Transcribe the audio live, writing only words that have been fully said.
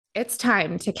It's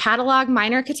time to catalog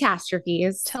minor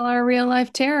catastrophes Tell our real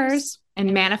life terrors.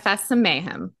 and manifest some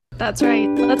mayhem. That's right.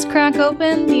 Let's crack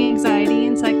open the Anxiety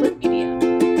Encyclopedia.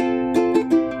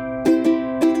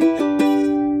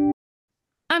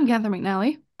 I'm Catherine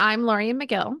McNally. I'm Lori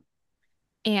McGill,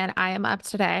 and I am up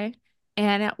today.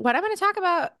 And what I'm going to talk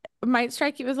about might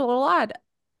strike you as a little odd.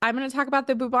 I'm going to talk about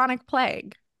the bubonic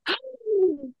plague.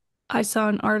 I saw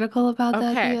an article about that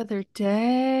the Okay. other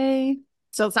day.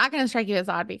 So it's not going to strike you as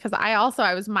odd because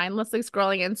I was mindlessly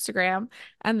scrolling Instagram,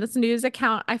 and this news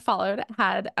account I followed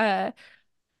had a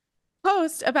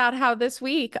post about how this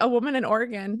week a woman in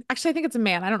Oregon, actually I think it's a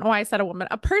man, I don't know why I said a woman,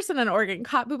 a person in Oregon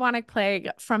caught bubonic plague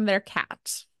from their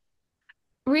cat.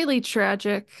 Really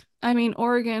tragic. I mean,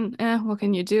 Oregon, what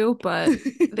can you do? But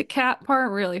the cat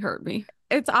part really hurt me.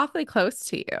 It's awfully close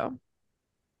to you.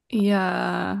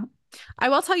 Yeah. I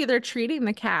will tell you they're treating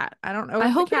the cat. I don't know I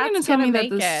if the hope you're cat's gonna tell gonna me that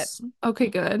make it, this, okay,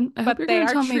 good. I hope but you're they gonna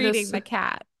are tell me treating this the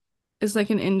cat. is like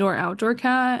an indoor outdoor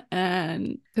cat,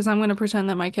 and because I'm gonna pretend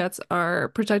that my cats are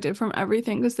protected from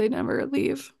everything because they never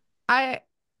leave. I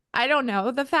I don't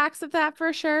know the facts of that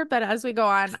for sure, but as we go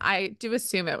on, I do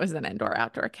assume it was an indoor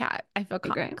outdoor cat. I feel Okay,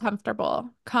 great. comfortable,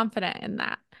 confident in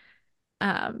that.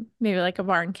 Maybe like a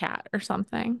barn cat or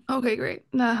something. Okay, great.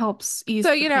 That helps ease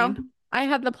So, the pain. I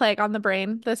had the plague on the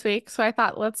brain this week, so I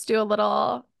thought let's do a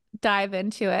little dive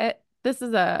into it. This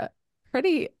is a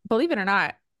pretty, believe it or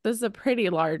not, this is a pretty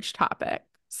large topic.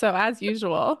 So, as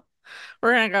usual,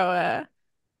 we're gonna go a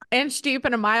inch deep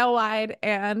and a mile wide.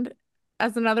 And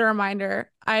as another reminder,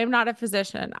 I am not a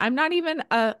physician. I'm not even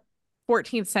a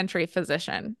 14th century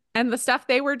physician. And the stuff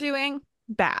they were doing,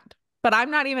 bad. But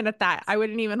I'm not even at that. I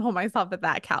wouldn't even hold myself at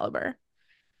that caliber.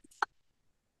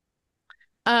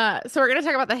 So we're going to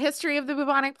talk about the history of the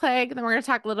bubonic plague, then we're going to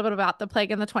talk a little bit about the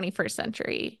plague in the 21st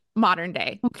century, modern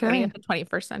day, Okay. 20th and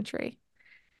 21st century.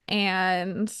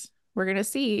 And we're going to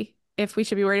see if we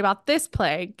should be worried about this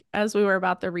plague as we were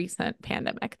about the recent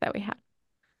pandemic that we have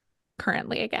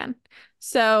currently again.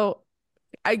 So,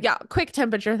 yeah, quick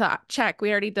temperature thought check.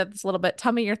 We already did this a little bit.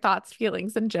 Tell me your thoughts,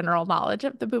 feelings, and general knowledge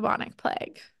of the bubonic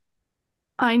plague.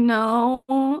 I know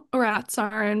rats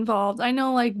are involved. I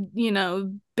know like,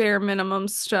 bare minimum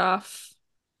stuff.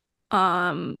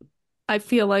 Um, I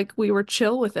feel like we were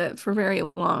chill with it for very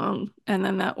long, and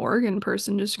then that Oregon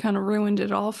person just kind of ruined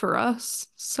it all for us.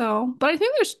 So, but I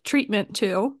think there's treatment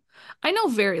too. I know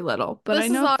very little, but I This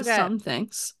is know all good. some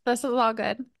things. This is all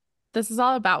good. This is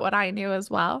all about what I knew as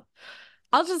well.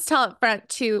 I'll just tell up front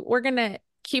too, we're gonna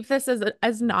keep this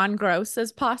as non-gross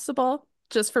as possible.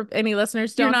 Just for any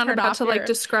listeners, You're not about to like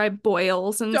describe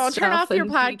boils and don't turn off stuff your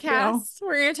in detail. podcast.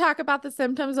 We're gonna talk about the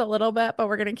symptoms a little bit, but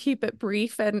we're gonna keep it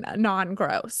brief and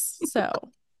non-gross.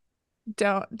 So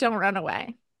don't run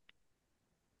away.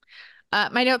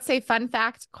 My notes say fun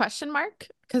fact question mark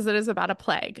because it is about a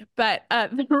plague. But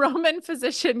the Roman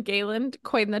physician Galen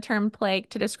coined the term plague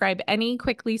to describe any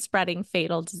quickly spreading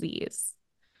fatal disease.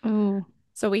 Oh,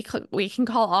 So we can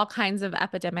call all kinds of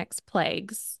epidemics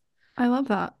plagues. I love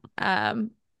that.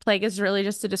 Plague is really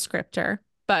just a descriptor,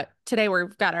 but today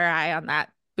we've got our eye on that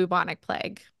bubonic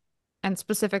plague, and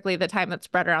specifically the time that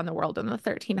spread around the world in the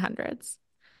 1300s.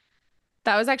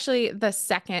 That was actually the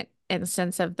second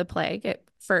instance of the plague. It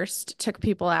first took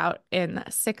people out in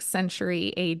 6th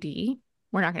century AD.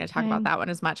 We're not going to talk about Dang. that one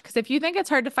as much because if you think it's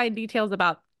hard to find details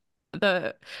about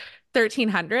the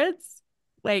 1300s,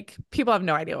 like people have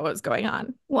no idea what was going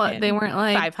on What, they in weren't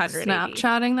like 500 AD.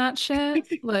 Snapchatting that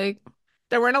shit? Like,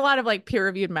 There weren't a lot of like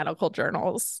peer-reviewed medical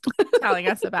journals telling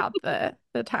us about the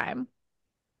time.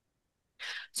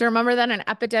 So remember that an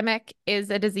epidemic is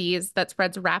a disease that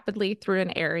spreads rapidly through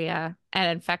an area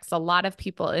and infects a lot of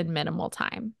people in minimal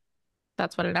time.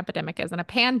 That's what an epidemic is. And a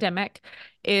pandemic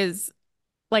is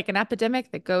like an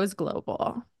epidemic that goes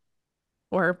global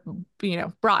or,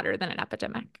 broader than an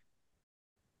epidemic.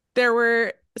 There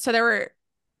were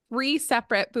three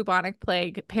separate bubonic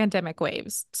plague pandemic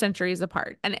waves centuries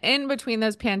apart. And in between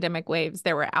those pandemic waves,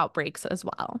 there were outbreaks as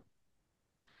well.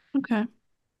 okay.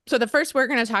 So the first we're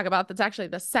going to talk about that's actually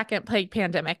the second plague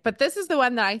pandemic, but this is the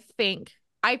one that I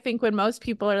think when most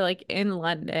people are like in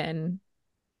London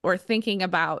or thinking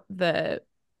about the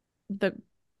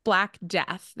Black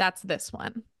Death, that's this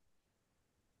one.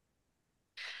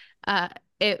 Uh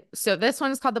so this one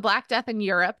is called the Black Death in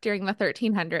Europe during the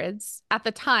 1300s. At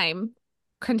the time,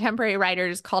 contemporary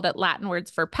writers called it Latin words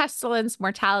for pestilence,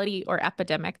 mortality, or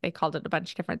epidemic. They called it a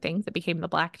bunch of different things. It became the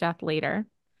Black Death later.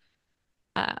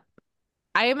 Uh,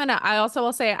 I also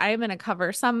will say I am gonna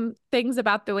cover some things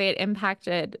about the way it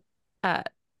impacted uh,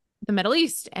 the Middle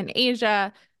East and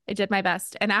Asia. I did my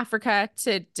best, and Africa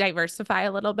to diversify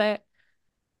a little bit.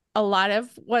 a lot of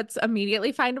what's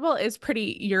immediately findable is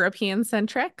pretty European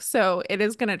centric. So it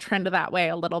is going to trend that way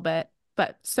a little bit.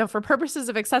 But so for purposes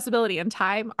of accessibility and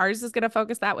time, ours is going to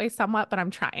focus that way somewhat, but I'm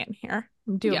trying here.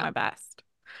 I'm doing Yeah. my best.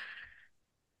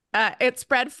 It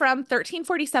spread from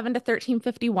 1347 to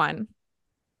 1351.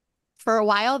 For a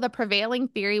while, the prevailing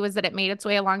theory was that it made its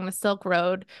way along the Silk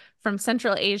Road from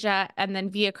Central Asia and then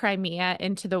via Crimea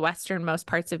into the westernmost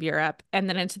parts of Europe and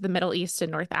then into the Middle East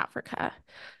and North Africa.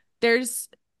 There's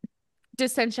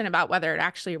dissension about whether it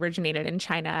actually originated in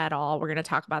China at all. We're going to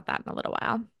talk about that in a little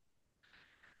while.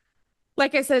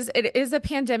 Like I says, it is a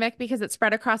pandemic because it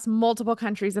spread across multiple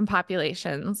countries and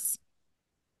populations.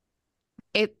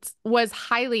 It was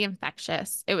highly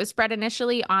infectious. It was spread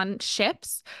initially on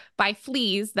ships by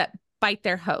fleas that bite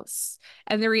their hosts.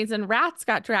 And the reason rats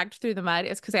got dragged through the mud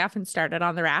is because they often started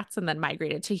on the rats and then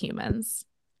migrated to humans.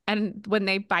 And when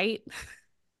they bite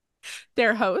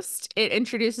their host, it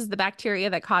introduces the bacteria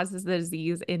that causes the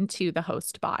disease into the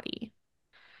host body.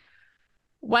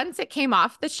 Once it came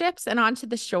off the ships and onto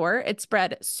the shore, it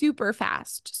spread super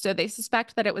fast. So they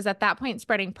suspect that it was at that point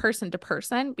spreading person to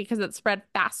person because it spread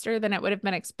faster than it would have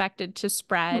been expected to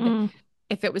spread Mm.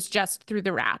 if it was just through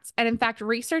the rats. And in fact,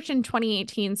 research in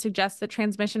 2018 suggests the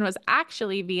transmission was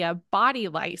actually via body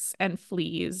lice and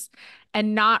fleas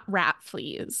and not rat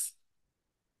fleas.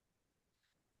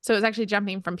 So it was actually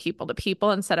jumping from people to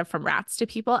people instead of from rats to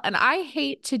people. And I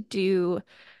hate to do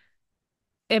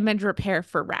image repair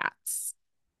for rats.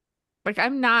 Like,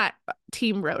 I'm not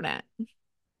team rodent,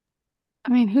 I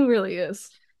mean, who really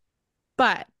is?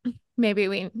 but maybe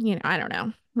we, I don't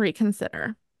know,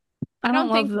 reconsider. I I don't don't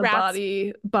love think the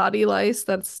rats, body lice.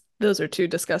 Those are two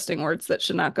disgusting words that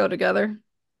should not go together.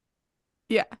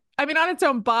 yeah. I mean, on its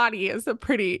own body is a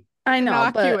pretty I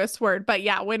know, but innocuous word, but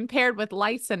yeah, when paired with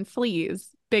lice and fleas,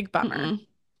 big bummer. mm-mm.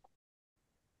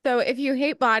 So if you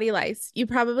hate body lice, you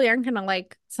probably aren't going to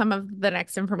like some of the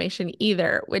next information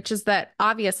either, which is that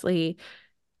obviously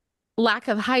lack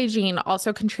of hygiene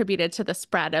also contributed to the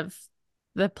spread of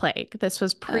the plague. This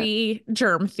was That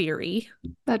pre-germ theory.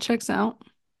 that checks out.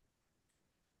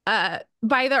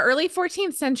 By the early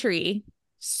 14th century,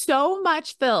 so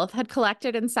much filth had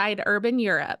collected inside urban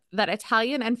Europe that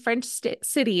Italian and French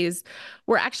cities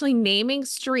were actually naming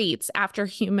streets after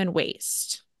human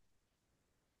waste.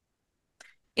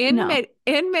 No.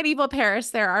 In medieval Paris,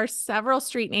 there are several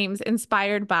street names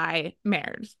inspired by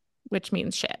merde, which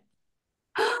means shit.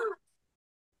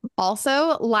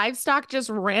 Also, livestock just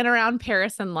ran around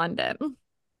Paris and London.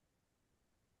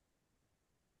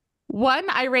 One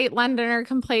irate Londoner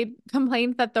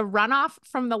complained that the runoff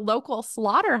from the local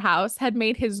slaughterhouse had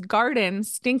made his garden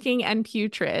stinking and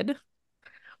putrid,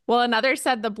 while another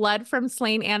said the blood from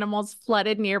slain animals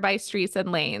flooded nearby streets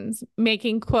and lanes,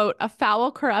 making, quote, a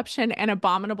foul corruption and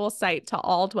abominable sight to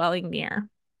all dwelling near.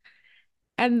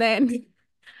 And then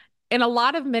in a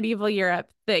lot of medieval Europe,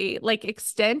 the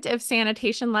extent of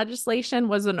sanitation legislation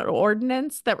was an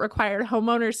ordinance that required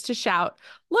homeowners to shout,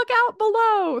 "Look out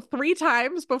below," 3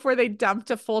 times before they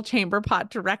dumped a full chamber pot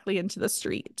directly into the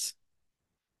street.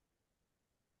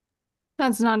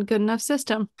 That's not a good enough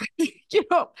system. You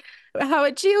know, how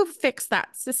would you fix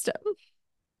that system?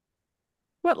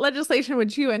 What legislation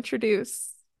would you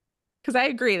introduce? Because I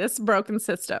agree, this is a broken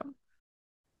system.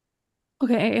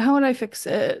 Okay, how would I fix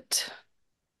it?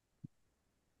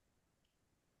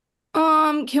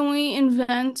 Can we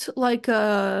invent like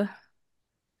I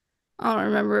don't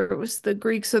remember if it was the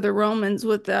Greeks or the Romans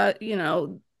with that, The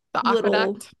little,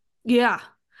 aqueduct. yeah.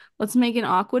 Let's make an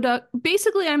aqueduct.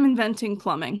 Basically, I'm inventing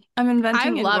plumbing. I'm I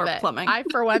inventing love indoor it. plumbing. I,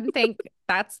 for one, think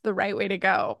that's the right way to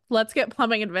go. Let's get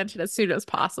plumbing invented as soon as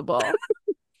possible.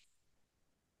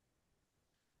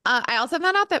 I also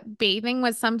found out that bathing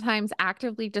was sometimes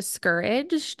actively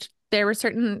discouraged. There were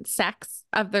certain sects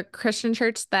of the Christian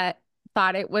church that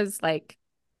thought it was like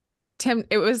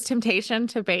it was temptation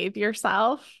to bathe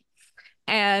yourself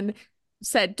and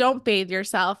said don't bathe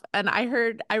yourself. And I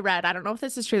read, I don't know if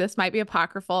this is true, this might be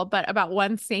apocryphal, but about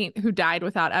one saint who died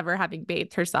without ever having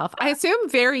bathed herself. I assume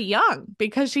very young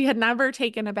because she had never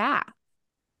taken a bath.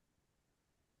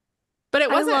 But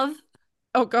it I wasn't. love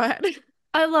Oh, go ahead.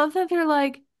 I love that they're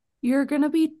like, you're gonna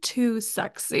be too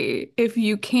sexy if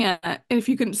you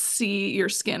can see your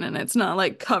skin and it's not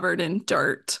like covered in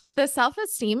dirt. The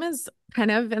self-esteem is kind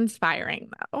of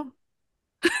inspiring though.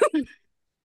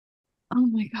 Oh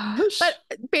my gosh. But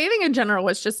bathing in general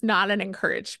was just not an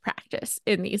encouraged practice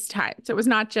in these times. It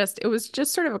was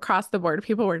just sort of across the board.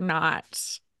 People were not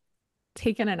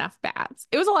taking enough baths.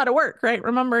 It was a lot of work, right?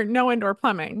 Remember, no indoor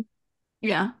plumbing.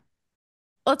 Yeah.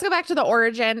 Let's go back to the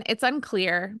origin. It's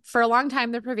unclear. For a long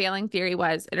time, the prevailing theory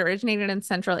was it originated in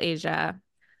Central Asia.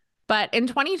 But in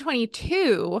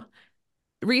 2022,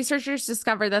 researchers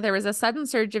discovered that there was a sudden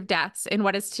surge of deaths in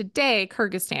what is today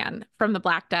Kyrgyzstan from the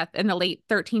Black Death in the late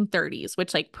 1330s,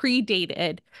 which like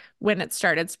predated when it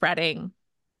started spreading,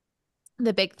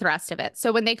 the big thrust of it.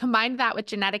 So when they combined that with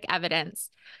genetic evidence,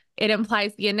 it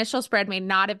implies the initial spread may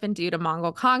not have been due to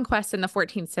Mongol conquest in the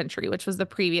 14th century, which was the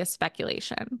previous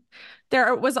speculation.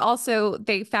 There was also,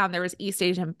 they found there was East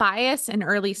Asian bias in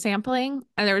early sampling,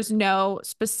 and there was no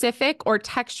specific or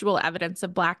textual evidence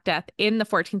of Black Death in the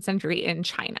 14th century in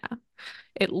China.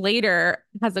 It later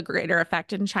has a greater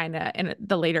effect in China in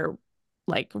the later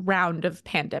like round of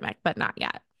pandemic, but not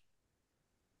yet.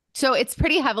 So it's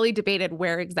pretty heavily debated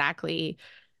where exactly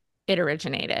it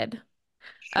originated.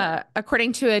 Sure.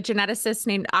 According to a geneticist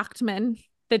named Achtman,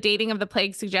 the dating of the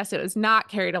plague suggests it was not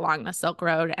carried along the Silk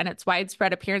Road, and its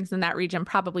widespread appearance in that region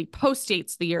probably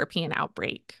postdates the European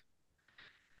outbreak.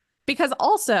 Because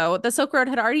also, the Silk Road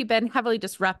had already been heavily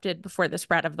disrupted before the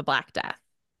spread of the Black Death.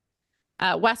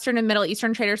 Western and Middle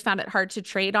Eastern traders found it hard to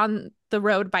trade on the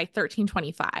road by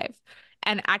 1325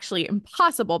 and actually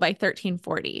impossible by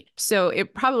 1340. So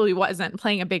it probably wasn't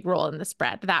playing a big role in the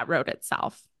spread, that road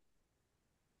itself.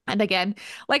 And again,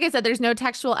 like I said, there's no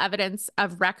textual evidence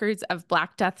of records of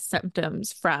Black Death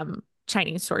symptoms from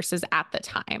Chinese sources at the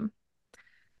time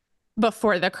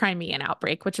before the Crimean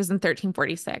outbreak, which was in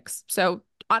 1346. So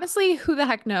honestly, who the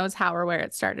heck knows how or where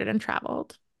it started and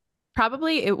traveled?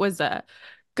 Probably it was a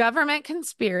government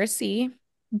conspiracy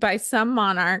by some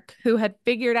monarch who had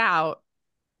figured out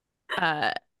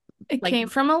uh It like came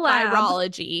from a lab.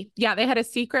 virology. Yeah, they had a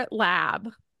secret lab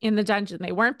in the dungeon.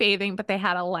 They weren't bathing, but they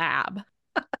had a lab.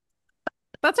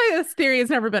 That's why this theory has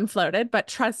never been floated, but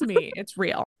trust me, it's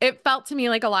real. It felt to me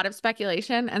like a lot of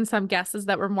speculation and some guesses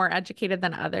that were more educated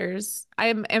than others. I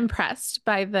am impressed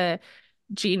by the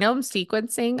genome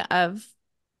sequencing of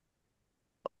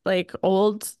like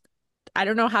old, I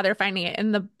don't know how they're finding it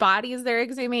in the bodies they're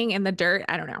exhuming, in the dirt.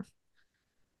 I don't know.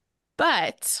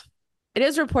 But it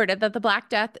is reported that the Black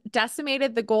Death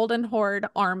decimated the Golden Horde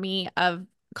army of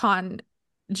Khan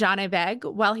Janibeg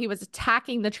while he was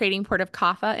attacking the trading port of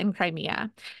Kaffa in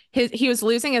Crimea. He was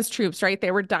losing his troops, right?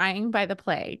 They were dying by the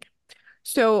plague.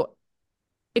 So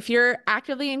if you're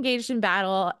actively engaged in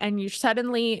battle and you're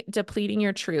suddenly depleting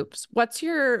your troops, what's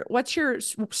your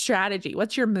strategy?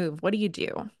 What's your move? What do you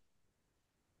do?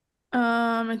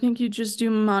 I think you just do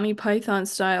Monty Python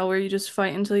style where you just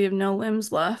fight until you have no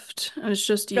limbs left and it's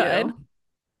just Good. you.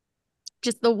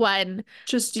 Just the one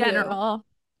Just you. general.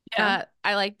 Yeah.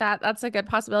 I like that. That's a good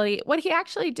possibility. What he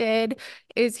actually did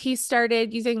is he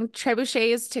started using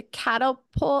trebuchets to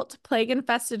catapult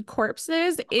plague-infested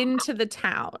corpses into the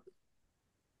town.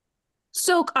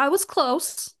 So I was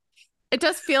close. It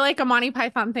does feel like a Monty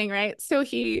Python thing, right? So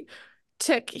he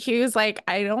was like,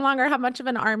 I no longer have much of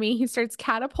an army. He starts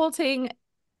catapulting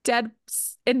dead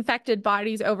infected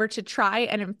bodies over to try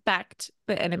and infect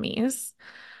the enemies,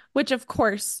 which of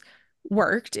course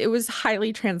worked. It was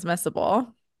highly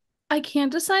transmissible. I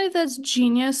can't decide if that's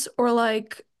genius or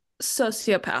like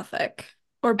sociopathic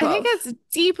or I think both. it's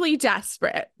deeply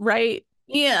desperate, right?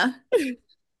 Yeah.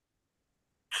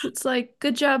 It's like,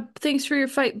 good job. Thanks for your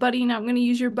fight, buddy. Now I'm going to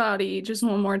use your body just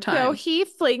one more So time. he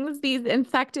flings these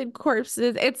infected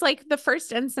corpses. It's like the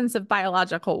first instance of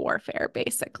biological warfare,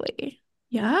 basically.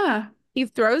 Yeah. He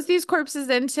throws these corpses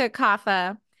into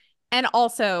Kaffa. And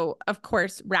also, of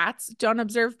course, rats don't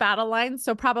observe battle lines.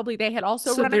 So probably they had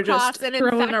also So run they're just across and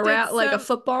throwing a infected rat like a some.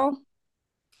 football.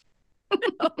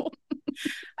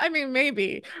 I mean,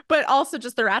 maybe. But also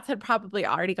just the rats had probably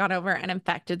already gone over and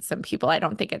infected some people. I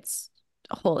don't think it's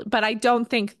whole, but I don't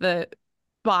think the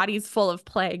bodies full of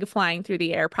plague flying through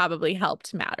the air probably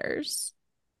helped matters.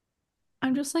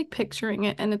 I'm just like picturing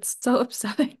it and it's so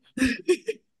upsetting.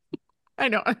 I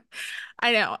know.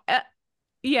 I know.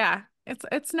 Yeah,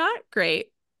 it's not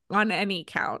great on any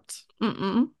count.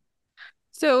 Mm-mm.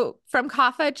 So from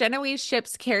Kaffa, Genoese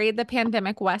ships carried the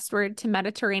pandemic westward to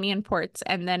Mediterranean ports,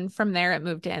 and then from there it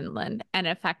moved inland and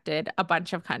affected a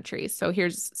bunch of countries. So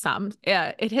here's some.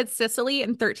 It hit Sicily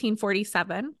in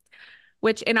 1347,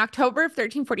 which in October of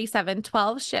 1347,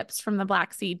 12 ships from the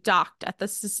Black Sea docked at the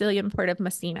Sicilian port of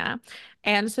Messina.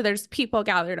 And so there's people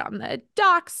gathered on the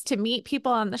docks to meet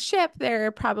people on the ship.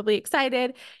 They're probably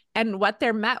excited. And what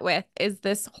they're met with is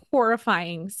this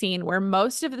horrifying scene where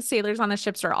most of the sailors on the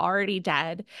ships are already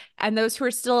dead, and those who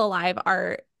are still alive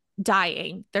are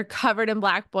dying. They're covered in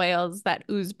black boils that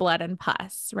ooze blood and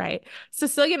pus, right?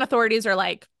 Sicilian authorities are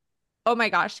like, oh my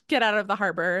gosh, get out of the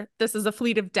harbor. This is a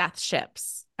fleet of death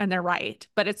ships. And they're right,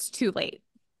 but it's too late.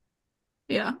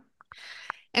 Yeah.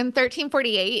 In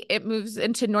 1348, it moves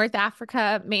into North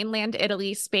Africa, mainland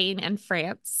Italy, Spain, and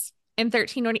France. In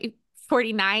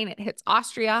 1349, it hits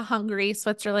Austria, Hungary,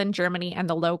 Switzerland, Germany, and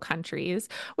the Low Countries,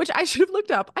 which I should have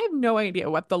looked up. I have no idea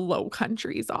what the Low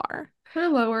Countries are. They're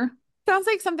lower. Sounds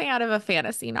like something out of a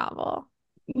fantasy novel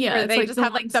Yeah, where it's they like just the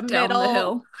have like ones the down the middle.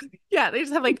 hill. Yeah, they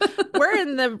just have like, we're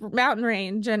in the mountain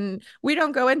range and we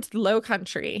don't go into the low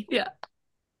country. Yeah.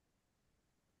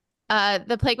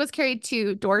 The plague was carried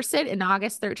to Dorset in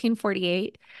August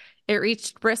 1348. It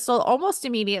reached Bristol almost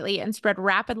immediately and spread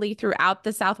rapidly throughout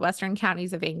the southwestern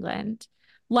counties of England.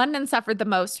 London suffered the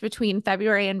most between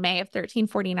February and May of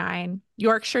 1349,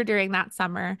 Yorkshire during that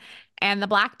summer, and the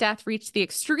Black Death reached the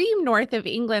extreme north of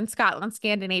England, Scotland,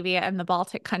 Scandinavia, and the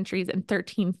Baltic countries in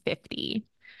 1350.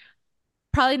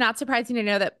 Probably not surprising to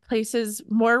know that places,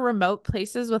 more remote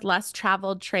places with less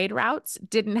traveled trade routes,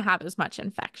 didn't have as much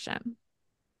infection.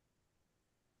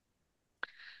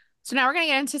 So now we're going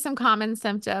to get into some common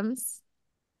symptoms.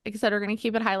 Like I said, we're going to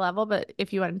keep it high level, but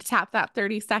if you wanted to tap that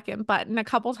 30-second button a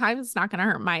couple times, it's not going to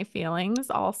hurt my feelings.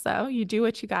 Also, you do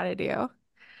what you got to do.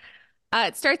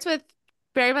 It starts with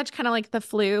very much kind of like the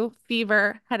flu,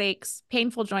 fever, headaches,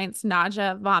 painful joints,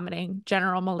 nausea, vomiting,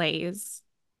 general malaise.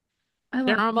 I love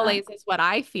General that. malaise is what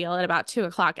I feel at about 2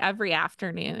 o'clock every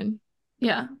afternoon.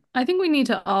 Yeah. I think we need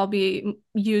to all be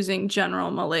using general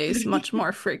malaise much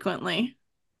more frequently.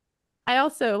 I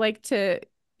also like to,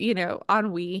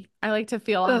 ennui. I like to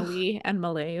feel Ugh. ennui and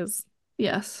malaise.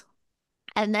 Yes.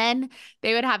 And then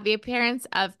they would have the appearance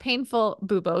of painful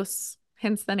buboes,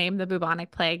 hence the name, the bubonic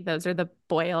plague. Those are the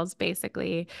boils,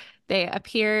 basically. They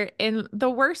appear in the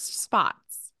worst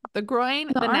spots, the groin,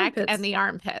 The the neck, and armpits. the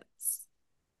armpits.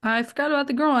 I forgot about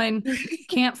the groin.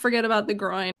 Can't forget about the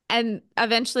groin. And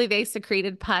eventually they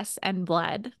secreted pus and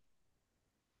blood.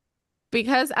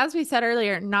 Because, as we said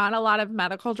earlier, not a lot of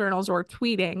medical journals were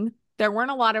tweeting. There weren't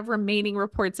a lot of remaining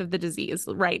reports of the disease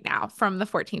right now from the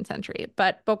 14th century.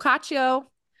 But Boccaccio,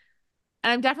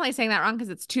 and I'm definitely saying that wrong because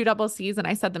it's two double C's and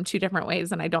I said them two different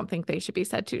ways, and I don't think they should be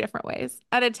said two different ways,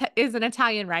 is an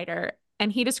Italian writer,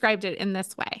 and he described it in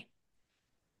this way.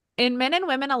 In men and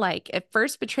women alike, it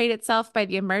first betrayed itself by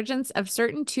the emergence of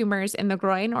certain tumors in the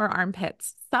groin or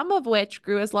armpits, some of which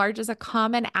grew as large as a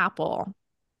common apple,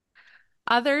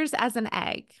 others as an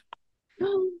egg.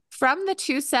 From the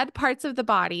two said parts of the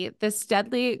body, this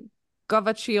deadly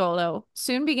govacciolo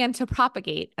soon began to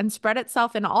propagate and spread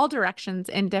itself in all directions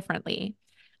indifferently,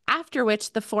 after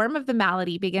which the form of the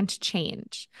malady began to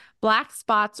change, black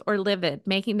spots or livid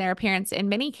making their appearance in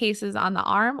many cases on the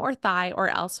arm or thigh or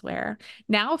elsewhere,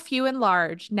 now few and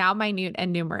large, now minute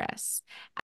and numerous.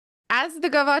 As the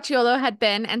Govacciolo had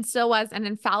been and still was an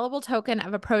infallible token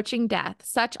of approaching death,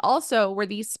 such also were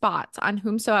these spots on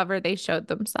whomsoever they showed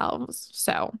themselves.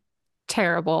 So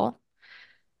terrible.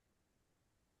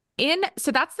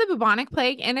 So that's the bubonic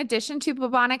plague. In addition to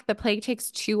bubonic, the plague takes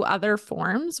two other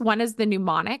forms. One is the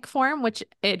pneumonic form, which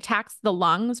attacks the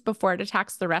lungs before it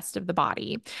attacks the rest of the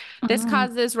body. This Um,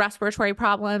 causes respiratory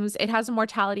problems. It has a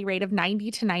mortality rate of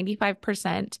 90 to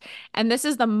 95%. And this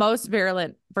is the most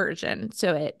virulent version.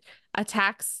 So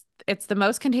it's the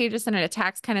most contagious and it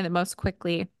attacks kind of the most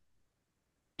quickly.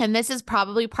 And this is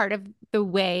probably part of the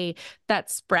way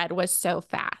that spread was so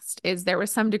fast, is there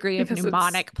was some degree of because it's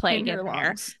pneumonic in plague your in there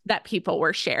lungs. that people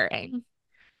were sharing.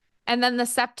 And then the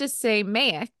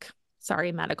septicemic,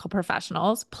 sorry, medical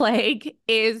professionals, plague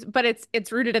but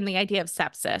it's rooted in the idea of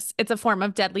sepsis. It's a form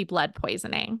of deadly blood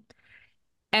poisoning.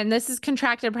 And this is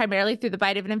contracted primarily through the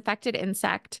bite of an infected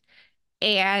insect,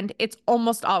 and it's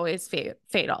almost always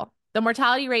fatal. The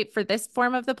mortality rate for this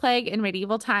form of the plague in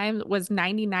medieval times was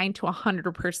 99 to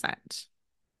 100%.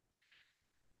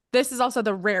 This is also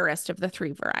the rarest of the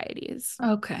three varieties.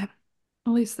 Okay.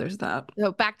 At least there's that.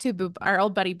 So back to our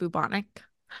old buddy bubonic.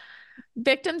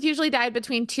 Victims usually died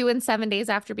between 2 and 7 days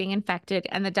after being infected,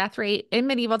 and the death rate in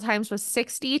medieval times was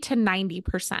 60 to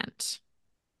 90%.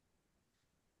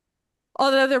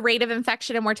 Although the rate of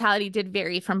infection and mortality did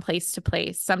vary from place to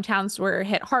place. Some towns were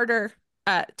hit harder.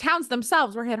 Towns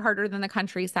themselves were hit harder than the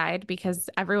countryside because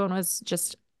everyone was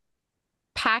just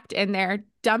packed in there,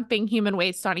 dumping human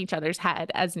waste on each other's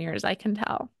head, as near as I can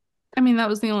tell. I mean, that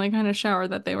was the only kind of shower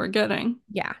that they were getting.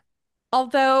 Yeah.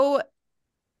 Although,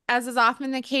 as is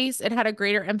often the case, it had a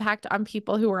greater impact on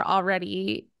people who were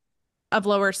already of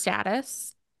lower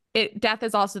status. Death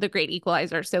is also the great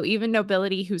equalizer. So even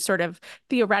nobility who sort of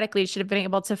theoretically should have been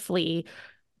able to flee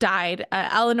died.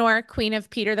 Eleanor, Queen of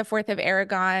Peter IV of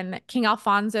Aragon, King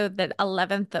Alfonso the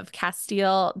 11th of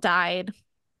Castile died.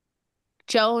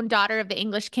 Joan, daughter of the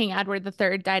English King Edward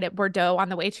III, died at Bordeaux on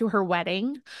the way to her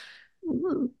wedding.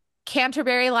 Ooh.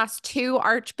 Canterbury lost two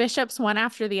archbishops, one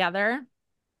after the other.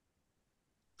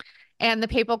 And the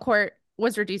papal court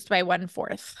was reduced by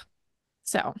 1/4.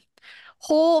 So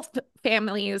Whole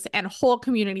families and whole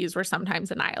communities were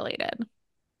sometimes annihilated.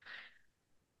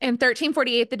 In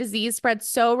 1348, the disease spread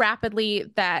so rapidly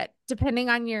that, depending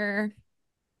on your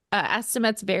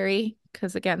estimates vary,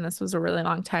 because again, this was a really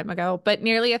long time ago, but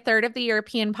nearly a third of the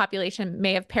European population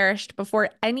may have perished before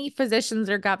any physicians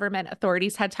or government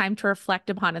authorities had time to reflect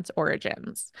upon its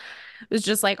origins. It was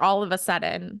just like all of a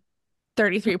sudden,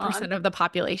 On. 33% of the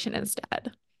population is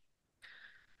dead.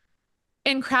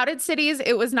 In crowded cities,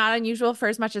 it was not unusual for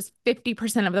as much as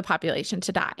 50% of the population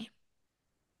to die.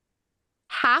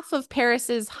 Half of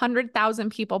Paris's 100,000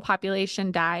 people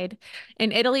population died.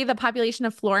 In Italy, the population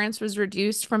of Florence was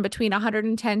reduced from between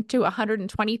 110 to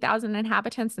 120,000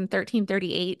 inhabitants in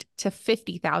 1338 to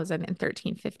 50,000 in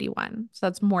 1351. So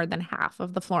that's more than half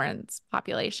of the Florence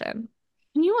population.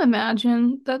 Can you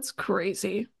imagine? That's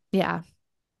crazy. Yeah.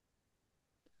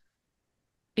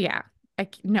 Yeah.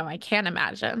 No, I can't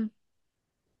imagine.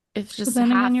 It's But just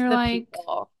then again, half you're the like,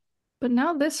 people. but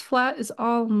now this flat is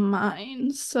all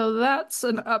mine. So that's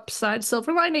an upside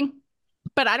silver lining.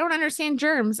 But I don't understand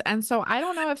germs. And so I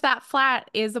don't know if that flat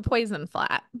is a poison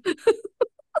flat.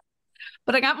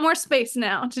 But I got more space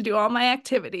now to do all my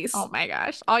Oh activities. my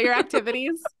gosh. All your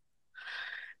activities,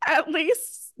 at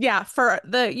least, yeah, for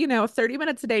the, 30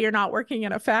 minutes a day, you're not working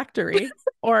in a factory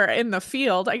or in the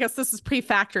field. I guess this is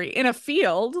pre-factory. In a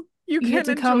field, you You get can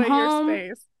to come enjoy your home,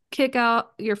 space. kick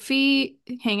out your feet,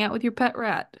 hang out with your pet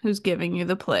rat who's giving you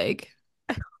the plague.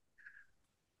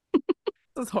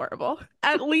 This is horrible.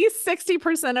 At least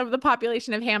 60% of the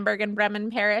population of Hamburg and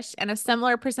Bremen perished, and a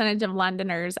similar percentage of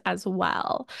Londoners as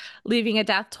well, leaving a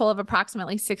death toll of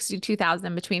approximately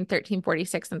 62,000 between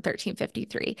 1346 and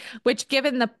 1353, which,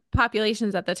 given the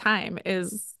populations at the time,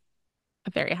 is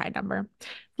a very high number.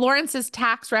 Florence's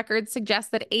tax records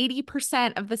suggest that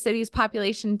 80% of the city's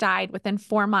population died within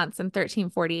 4 months in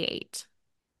 1348.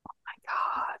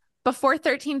 God. Before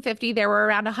 1350, there were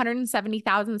around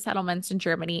 170,000 settlements in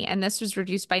Germany, and this was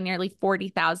reduced by nearly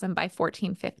 40,000 by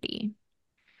 1450.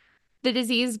 The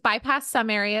disease bypassed some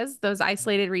areas, those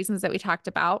isolated regions that we talked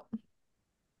about.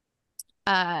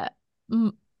 Uh,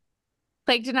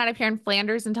 Plague did not appear in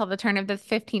Flanders until the turn of the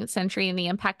 15th century, and the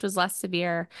impact was less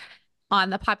severe on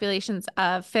the populations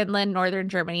of Finland, northern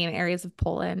Germany, and areas of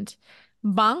Poland.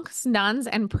 Monks, nuns,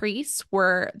 and priests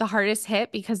were the hardest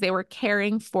hit because they were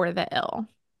caring for the ill,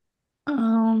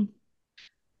 Um,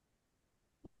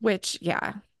 which,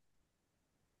 yeah,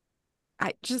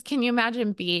 I just, can you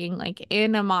imagine being like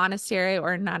in a monastery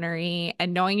or a nunnery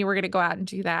and knowing you were going to go out and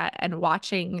do that and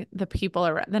watching the people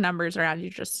around, the numbers around you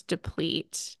just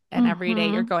deplete. And every day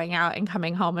you're mm-hmm. going out and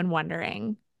coming home and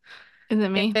wondering Is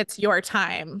it if me? it's your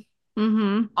time.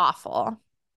 Mm-hmm. Awful.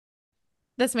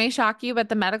 This may shock you, but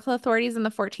the medical authorities in the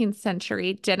 14th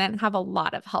century didn't have a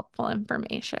lot of helpful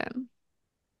information.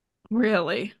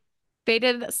 Really? They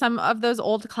did some of those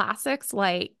old classics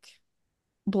like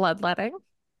bloodletting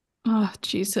Oh,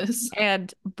 Jesus.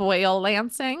 and boil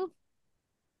lancing,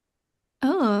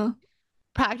 Oh.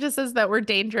 practices that were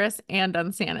dangerous and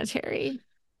unsanitary.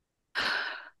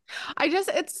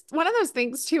 It's one of those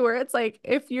things too, where it's like,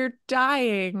 if you're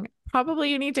dying,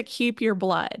 probably you need to keep your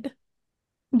blood.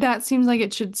 That seems like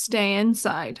it should stay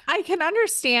inside. I can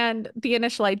understand the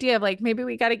initial idea of like, maybe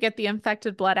we got to get the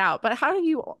infected blood out, but how do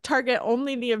you target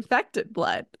only the infected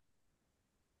blood?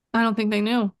 I don't think they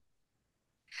knew.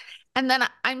 And then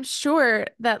I'm sure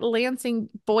that lancing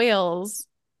boils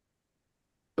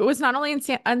was not only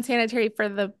unsanitary for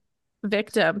the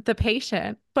victim, the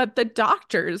patient, but the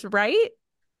doctors, right?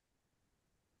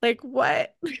 Like,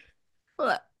 what?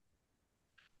 Ugh.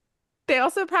 They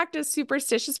also practice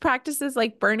superstitious practices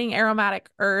like burning aromatic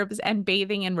herbs and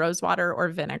bathing in rosewater or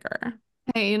vinegar.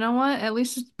 Hey, you know what? At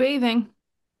least it's bathing.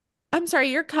 I'm sorry,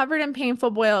 you're covered in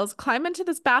painful boils. Climb into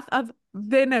this bath of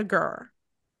vinegar.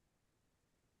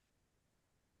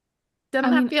 I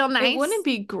Doesn't that mean, feel it wouldn't nice?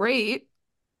 be great.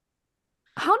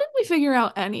 How did we figure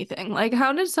out anything? Like,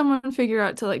 how did someone figure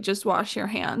out to like just wash your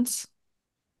hands?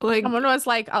 Someone Like, was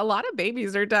like, a lot of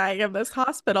babies are dying in this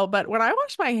hospital, but when I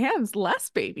wash my hands, less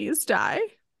babies die.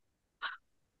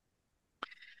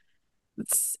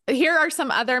 Here are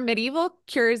some other medieval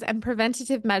cures and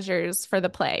preventative measures for the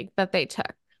plague that they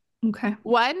took. okay.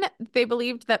 One, they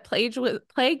believed that plague,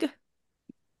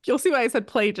 you'll see why I said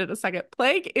plague in a second.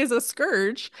 Plague is a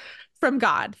scourge from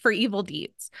God for evil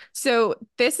deeds. So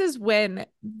this is when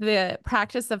the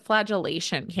practice of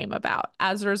flagellation came about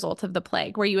as a result of the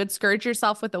plague, where you would scourge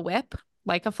yourself with a whip,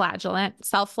 like a flagellant.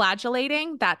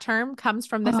 Self-flagellating, that term comes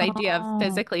from this idea of Oh,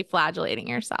 physically flagellating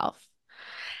yourself.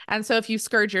 And so if you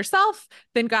scourge yourself,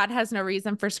 then God has no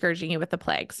reason for scourging you with the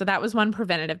plague. So that was one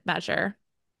preventative measure.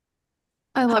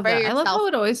 I love Cover that. I love yourself, how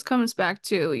it always comes back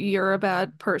to you're a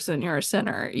bad person, you're a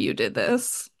sinner, you did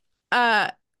this. uh,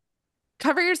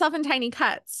 cover yourself in tiny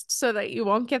cuts so that you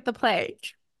won't get the plague.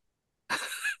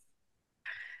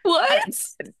 What?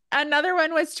 Another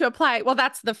one was to apply, well,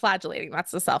 that's the flagellating,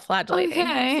 that's the self-flagellating.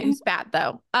 Okay. Seems bad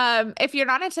though. If you're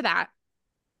not into that,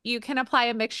 you can apply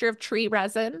a mixture of tree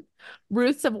resin,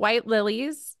 roots of white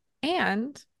lilies,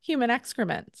 and human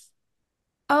excrements.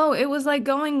 Oh, it was like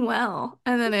going well.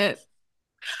 And then it,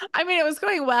 I mean, it was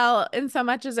going well in so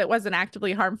much as it wasn't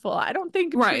actively harmful. I don't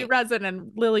think tree right. resin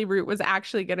and lily root was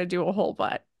actually going to do a whole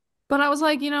butt. But I was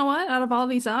like, you know what? Out of all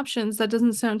these options, that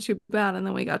doesn't sound too bad. And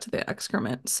then we got to the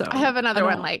excrement. I So have I another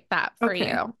one don't, like that for okay.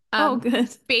 you. Oh, good.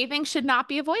 Bathing should not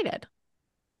be avoided.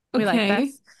 We like Okay.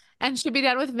 this. And should be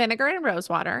done with vinegar and rose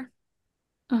water.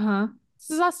 Uh-huh.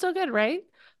 This is all still good, right?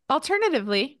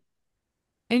 Alternatively,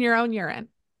 in your own urine.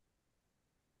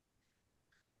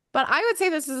 But I would say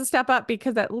this is a step up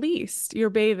because at least you're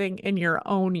bathing in your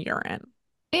own urine.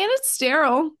 And it's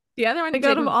sterile. The other one Like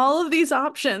out of didn't. all of these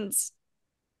options,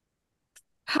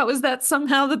 how is that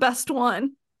somehow the best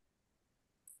one?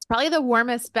 It's probably the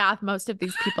warmest bath most of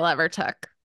these people ever took.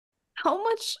 How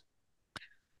much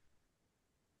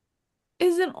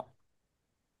isn't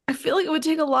I feel like it would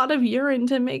take a lot of urine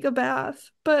to make a bath,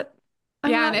 but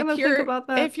I'm Yeah, and not if gonna think you're about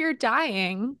that. if you're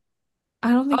dying,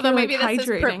 I don't think although you're like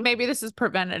hydrating. maybe this is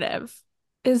preventative.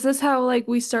 Is this how like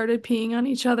we started peeing on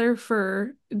each other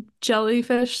for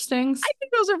jellyfish I stings?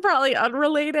 think those are probably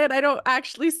unrelated. I don't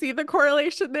actually see the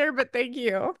correlation there, but thank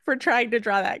you for trying to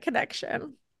draw that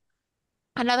connection.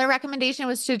 Another recommendation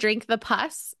was to drink the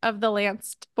pus of the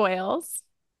lanced boils.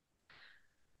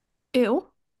 Ew.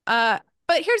 Uh,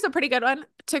 but here's a pretty good one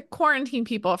to quarantine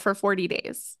people for 40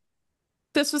 days.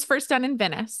 This was first done in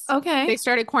Venice. They Okay.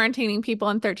 started quarantining people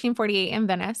in 1348 in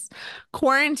Venice.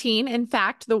 Quarantine, in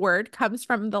fact, the word comes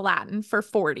from the Latin for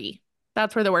 40.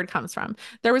 That's where the word comes from.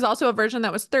 There was also a version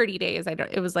that was 30 days. I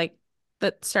don't, it was like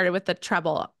that started with the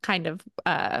treble kind of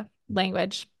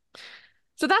language.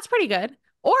 So that's pretty good.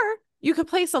 Or you could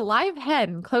place a live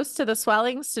hen close to the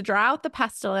swellings to draw out the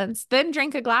pestilence, then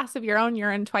drink a glass of your own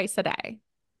urine twice a day.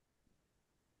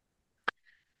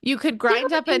 You could They're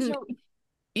grind up an into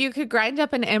you could grind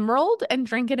up an emerald and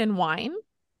drink it in wine.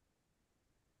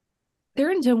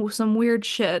 they're into some weird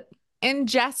shit.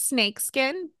 Ingest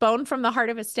snakeskin, bone from the heart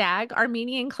of a stag,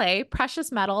 Armenian clay,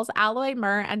 precious metals, alloy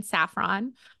myrrh, and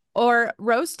saffron. Or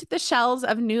roast the shells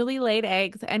of newly laid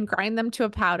eggs and grind them to a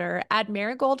powder. Add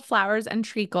marigold flowers and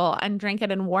treacle and drink it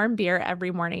in warm beer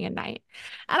every morning and night.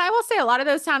 And I will say a lot of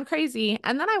those sound crazy.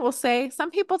 And then I will say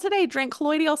some people today drink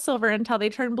colloidal silver until they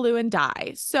turn blue and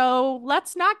die. So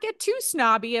let's not get too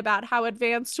snobby about how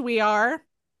advanced we are.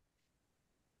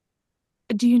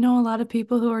 Do you know a lot of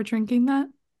people who are drinking that?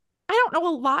 I don't know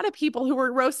a lot of people who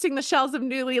were roasting the shells of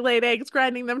newly laid eggs,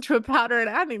 grinding them to a powder, and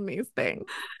adding these things.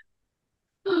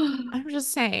 I'm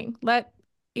just saying,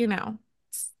 you know,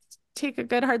 take a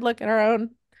good hard look at our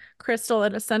own crystal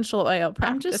and essential oil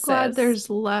I'm just glad practices. there's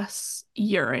less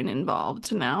urine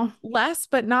involved now. Less,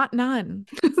 but not none.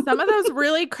 Some of those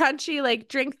really crunchy, like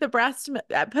put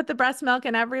the breast milk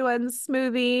in everyone's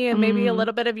smoothie and maybe a Mm.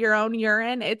 little bit of your own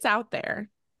urine. It's out there.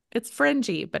 It's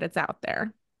fringy, but it's out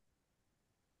there.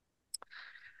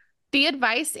 The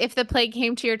advice, if the plague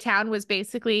came to your town, was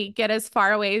basically get as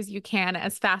far away as you can,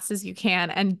 as fast as you can,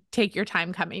 and take your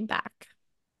time coming back.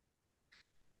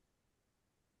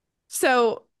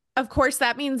 So, of course,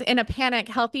 that means in a panic,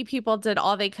 healthy people did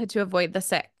all they could to avoid the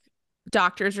sick.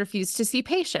 Doctors refused to see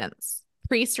patients.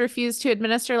 Priests refused to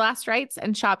administer last rites,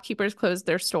 and shopkeepers closed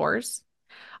their stores.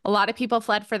 A lot of people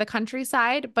fled for the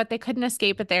countryside, but they couldn't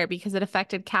escape it there because it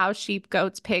affected cows, sheep,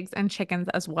 goats, pigs, and chickens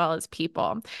as well as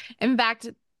people. In fact,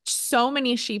 so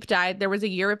many sheep died, there was a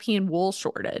European wool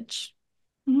shortage,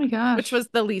 Oh my which gosh. was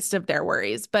the least of their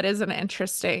worries, but is an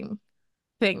interesting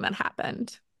thing that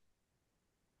happened.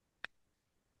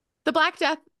 The Black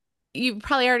Death, you've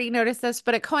probably already noticed this,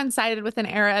 but it coincided with an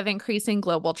era of increasing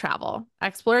global travel,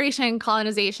 exploration,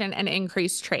 colonization, and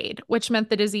increased trade, which meant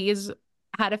the disease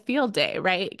had a field day,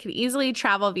 right? It could easily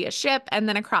travel via ship and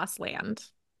then across land.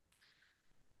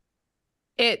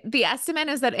 The estimate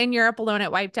is that in Europe alone,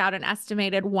 it wiped out an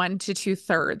estimated 1 to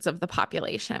 2/3 of the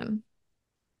population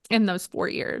in those 4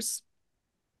 years.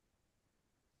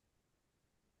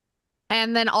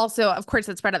 And then also, of course,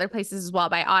 it spread other places as well.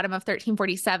 By autumn of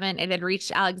 1347, it had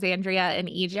reached Alexandria in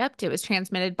Egypt. It was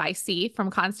transmitted by sea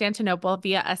from Constantinople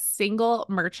via a single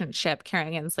merchant ship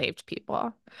carrying enslaved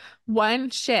people. One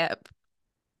ship,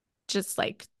 just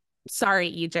like, sorry,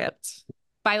 Egypt.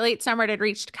 By late summer, it had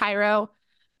reached Cairo,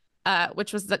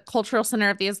 which was the cultural center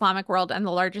of the Islamic world and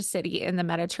the largest city in the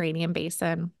Mediterranean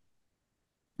basin.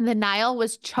 The Nile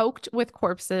was choked with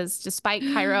corpses despite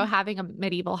Cairo having a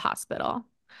medieval hospital.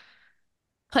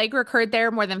 Plague recurred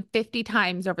there more than 50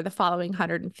 times over the following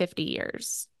 150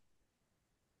 years.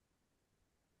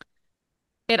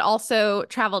 It also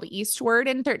traveled eastward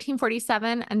in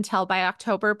 1347 until by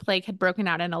October, plague had broken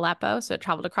out in Aleppo, so it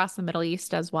traveled across the Middle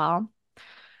East as well.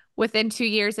 Within 2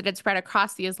 years, it had spread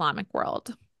across the Islamic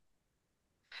world.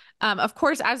 Of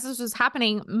course, as this was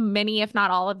happening, many, if not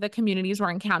all, of the communities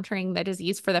were encountering the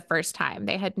disease for the first time.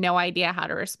 They had no idea how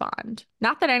to respond.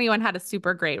 Not that anyone had a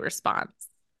super great response.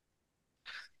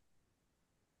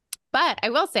 But I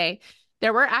will say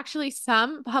there were actually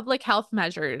some public health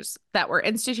measures that were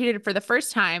instituted for the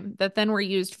first time that then were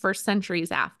used for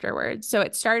centuries afterwards. So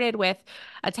it started with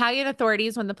Italian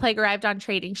authorities when the plague arrived on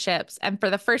trading ships, and for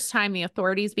the first time, the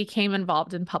authorities became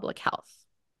involved in public health.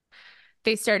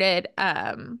 They started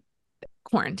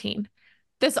quarantine.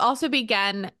 This also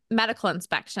began medical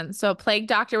inspection. So a plague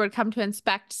doctor would come to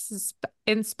inspect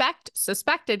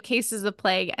suspected cases of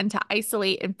plague and to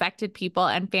isolate infected people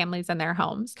and families in their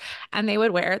homes. And they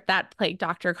would wear that plague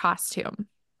doctor costume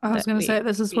I was that gonna say we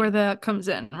this is see. where that comes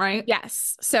in, right?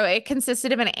 Yes. So it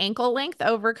consisted of an ankle-length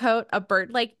overcoat, a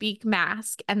bird-like beak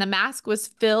mask, and the mask was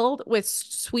filled with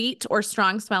sweet or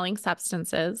strong-smelling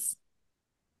substances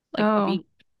like the Oh, beak.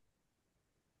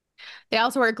 They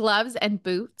also wore gloves and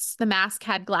boots. The mask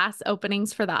had glass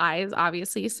openings for the eyes,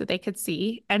 obviously, so they could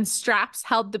see, and straps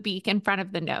held the beak in front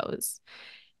of the nose.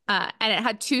 And it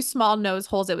had two small nose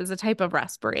holes. It was a type of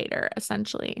respirator,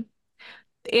 essentially.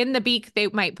 In the beak, they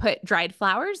might put dried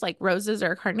flowers like roses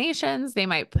or carnations. They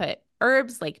might put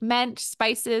herbs like mint,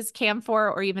 spices, camphor,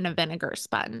 or even a vinegar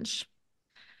sponge.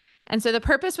 And so the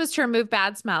purpose was to remove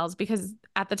bad smells because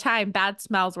at the time, bad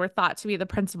smells were thought to be the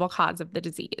principal cause of the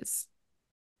disease.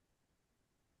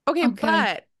 Okay, okay.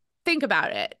 but think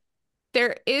about it.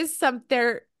 There is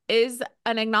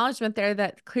an acknowledgement there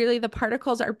that clearly the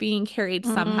particles are being carried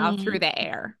somehow through Mm. the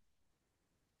air.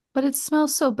 But it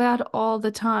smells so bad all the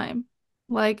time.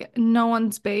 Like no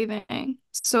one's bathing.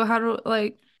 So how do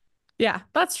like Yeah,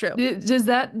 that's true. does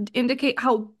that indicate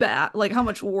how bad, like how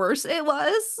much worse it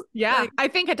was? Yeah, Like, I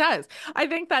think it does. I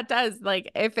think that does.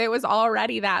 Like, if it was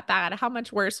already that bad, how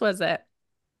much worse was it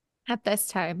at this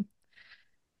time?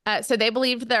 So they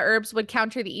believed the herbs would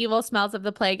counter the evil smells of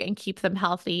the plague and keep them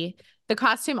healthy. The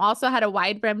costume also had a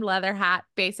wide-brimmed leather hat,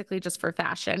 basically just for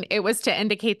fashion. It was to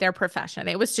indicate their profession.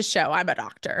 It was to show I'm a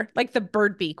doctor. Like the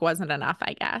bird beak wasn't enough,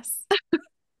 I guess.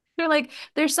 they're like,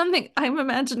 there's something I'm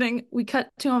imagining we cut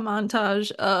to a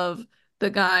montage of the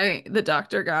guy, the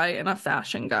doctor guy, and a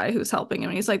fashion guy who's helping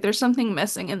him. He's like, there's something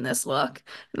missing in this look.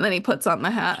 And then he puts on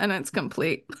the hat and it's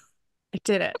complete. I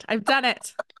did it. I've done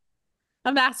it.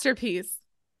 A masterpiece.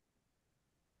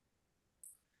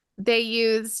 They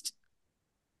used,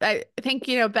 I think,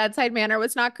 bedside manner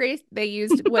was not great. They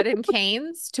used wooden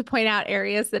canes to point out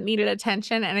areas that needed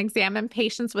attention and examine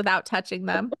patients without touching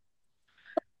them.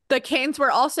 The canes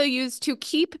were also used to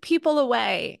keep people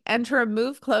away and to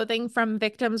remove clothing from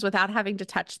victims without having to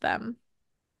touch them.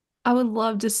 I would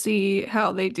love to see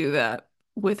how they do that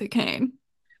with a cane.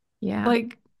 Yeah,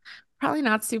 Like, probably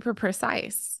not super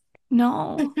precise.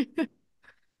 no.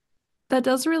 That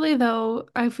does really, though,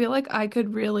 I feel like I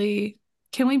could really.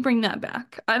 Can we bring that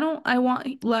back? I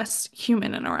want less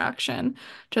human interaction.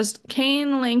 Just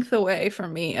cane length away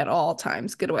from me at all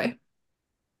times. Get away.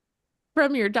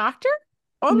 From your doctor?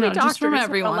 Only No, just from doctors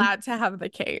were everyone. allowed to have the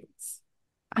canes.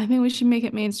 I think we should make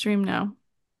it mainstream now.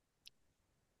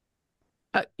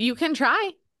 You can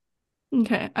try.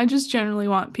 Okay. I just generally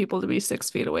want people to be 6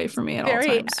 feet away from me at all Very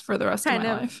times for the rest of kind my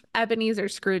of life. Ebenezer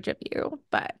Scrooge of you,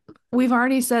 but We've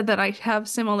already said that I have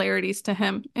similarities to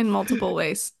him in multiple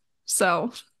ways.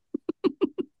 So,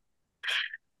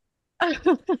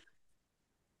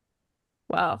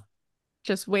 well,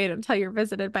 just wait until you're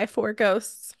visited by four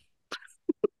ghosts.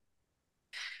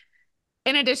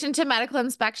 In addition to medical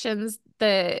inspections,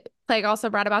 the plague also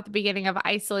brought about the beginning of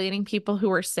isolating people who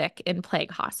were sick in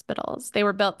plague hospitals. They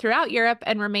were built throughout Europe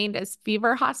and remained as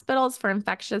fever hospitals for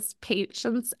infectious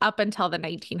patients up until the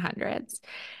 1900s.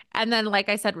 And then, like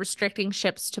I said, restricting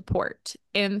ships to port.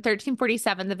 In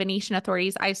 1347, the Venetian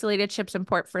authorities isolated ships in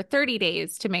port for 30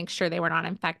 days to make sure they were not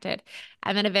infected,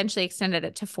 and then eventually extended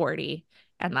it to 40.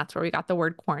 And that's where we got the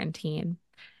word quarantine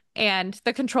and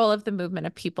the control of the movement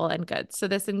of people and goods. So,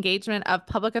 this engagement of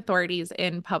public authorities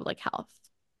in public health.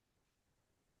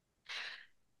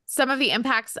 Some of the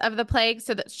impacts of the plague.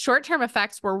 So, the short term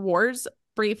effects were wars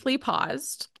briefly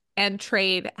paused and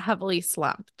trade heavily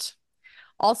slumped.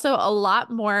 Also, a lot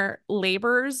more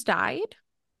laborers died.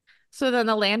 So then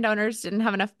the landowners didn't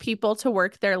have enough people to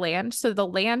work their land. So the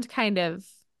land kind of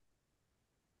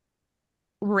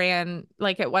ran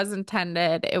like it was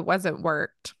intended, it wasn't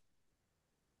worked.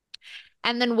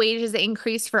 And then wages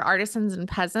increased for artisans and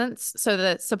peasants. So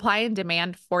the supply and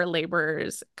demand for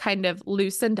laborers kind of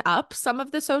loosened up some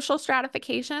of the social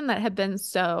stratification that had been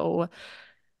so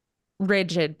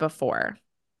rigid before.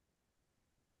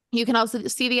 You can also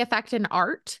see the effect in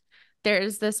art.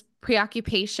 There's this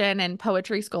preoccupation in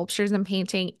poetry, sculptures, and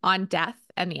painting on death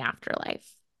and the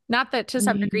afterlife. Not that to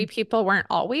some degree Mm, people weren't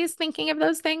always thinking of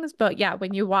those things, but yeah,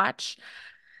 when you watch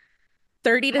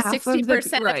 30 to half of the 60%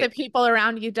 of the right. people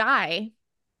around you die,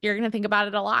 you're going to think about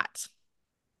it a lot.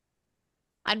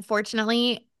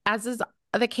 Unfortunately, as is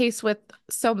the case with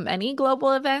so many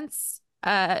global events,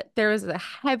 there was a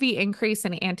heavy increase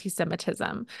in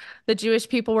anti-Semitism. The Jewish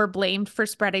people were blamed for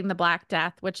spreading the Black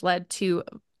Death, which led to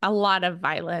a lot of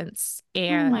violence Oh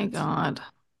my and God.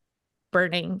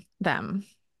 burning them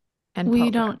and We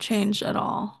don't pogroms. change at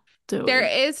all, do There we?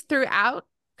 is throughout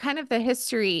kind of the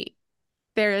history,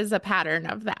 there is a pattern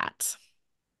of that,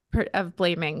 of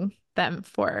blaming them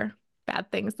for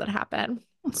bad things that happen.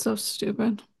 It's so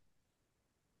stupid.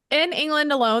 In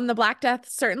England alone, the Black Death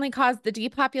certainly caused the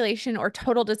depopulation or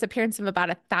total disappearance of about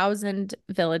 1,000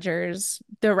 villagers.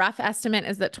 The rough estimate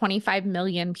is that 25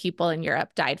 million people in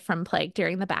Europe died from plague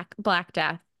during the Black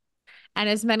Death, and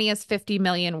as many as 50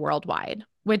 million worldwide,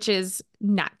 which is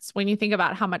nuts when you think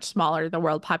about how much smaller the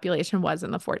world population was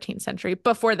in the 14th century,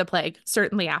 before the plague,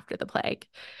 certainly after the plague.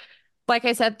 Like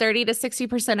I said, 30 to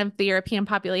 60% of the European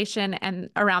population and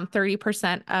around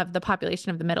 30% of the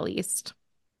population of the Middle East.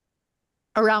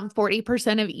 Around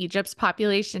 40% of Egypt's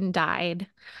population died.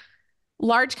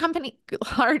 Large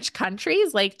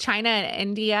countries like China and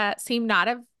India seem not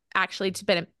have actually to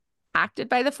been impacted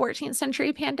by the 14th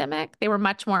century pandemic. They were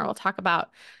much more, we'll talk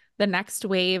about the next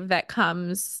wave that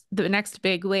comes, the next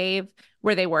big wave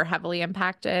where they were heavily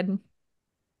impacted.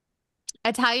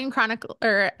 Italian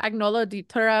chronicler Agnolo di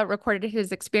Tura recorded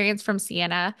his experience from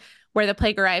Siena, where the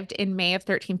plague arrived in May of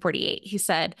 1348. He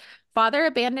said, "Father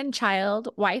abandoned child,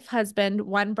 wife, husband,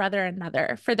 one brother,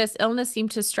 another, for this illness seemed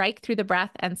to strike through the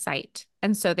breath and sight,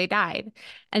 and so they died,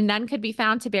 and none could be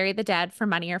found to bury the dead for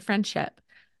money or friendship.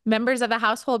 Members of the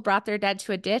household brought their dead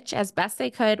to a ditch as best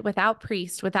they could, without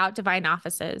priest, without divine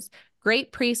offices.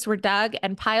 Great priests were dug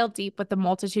and piled deep with the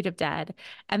multitude of dead,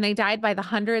 and they died by the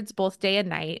hundreds both day and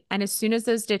night. And as soon as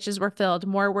those ditches were filled,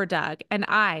 more were dug. And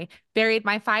I buried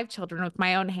my 5 children with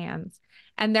my own hands.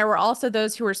 And there were also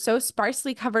those who were so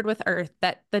sparsely covered with earth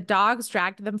that the dogs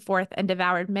dragged them forth and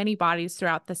devoured many bodies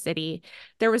throughout the city.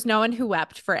 There was no one who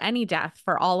wept for any death,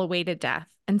 for all awaited death.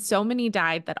 And so many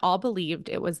died that all believed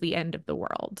it was the end of the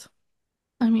world."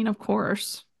 I mean, of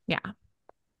course. Yeah.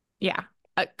 Yeah.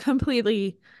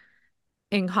 Completely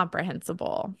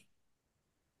incomprehensible.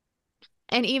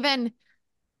 And even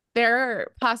there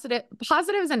are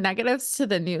positives and negatives to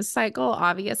the news cycle,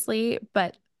 obviously,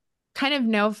 but kind of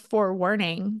no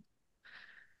forewarning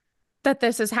that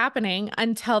this is happening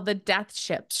until the death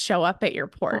ships show up at your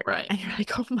port. Right. And you're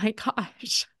like, oh my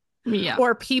gosh. Yeah.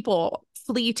 Or people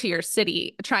flee to your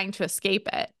city trying to escape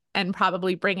it and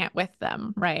probably bring it with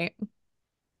them, right?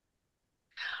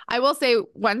 I will say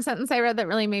one sentence I read that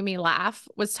really made me laugh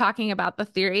was talking about the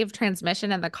theory of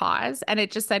transmission and the cause. And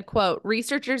it just said, quote,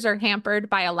 "Researchers are hampered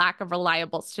by a lack of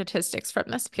reliable statistics from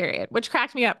this period," which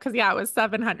cracked me up because, yeah, it was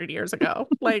 700 years ago.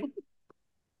 Like,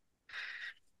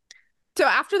 so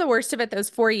after the worst of it, those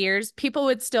 4 years, people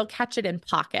would still catch it in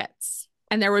pockets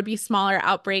and there would be smaller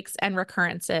outbreaks and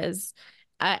recurrences.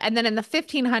 And then in the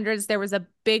 1500s, there was a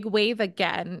big wave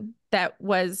again that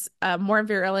was a more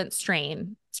virulent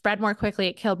strain, spread more quickly,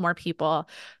 it killed more people.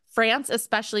 France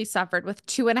especially suffered with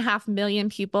 2.5 million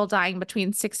people dying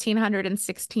between 1600 and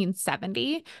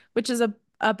 1670, which is a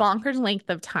bonkers length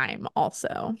of time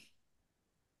also.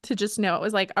 To just know it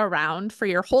was like around for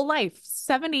your whole life,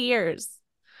 70 years.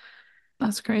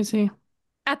 That's crazy.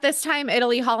 At this time,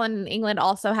 Italy, Holland, and England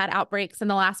also had outbreaks, and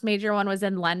the last major one was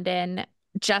in London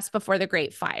just before the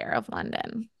Great Fire of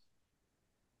London.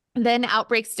 Then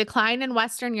outbreaks declined in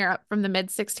Western Europe from the mid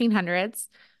 1600s.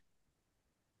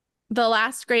 The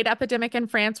last great epidemic in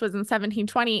France was in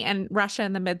 1720 and Russia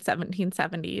in the mid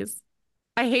 1770s.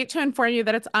 I hate to inform you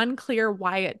that it's unclear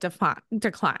why it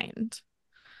declined.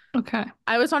 Okay.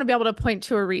 I always want to be able to point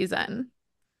to a reason,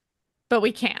 but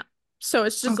we can't. So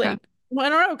it's just Okay. like, well, I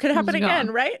don't know, could happen It's again,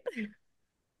 gone. right?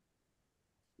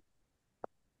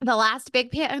 The last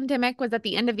big pandemic was at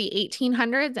the end of the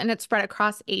 1800s and it spread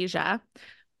across Asia,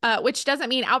 which doesn't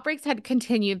mean outbreaks had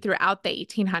continued throughout the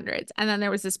 1800s. And then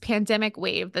there was this pandemic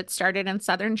wave that started in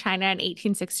southern China in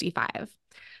 1865.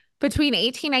 Between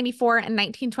 1894 and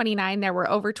 1929, there were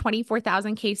over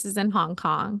 24,000 cases in Hong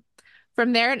Kong.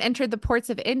 From there, it entered the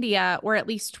ports of India, where at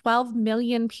least 12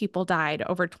 million people died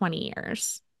over 20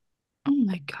 years. Oh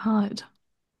my God.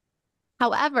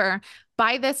 However,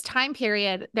 by this time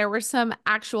period, there were some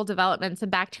actual developments in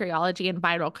bacteriology and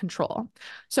viral control.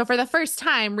 So, for the first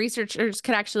time, researchers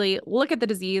could actually look at the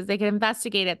disease, they could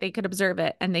investigate it, they could observe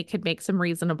it, and they could make some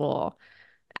reasonable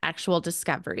actual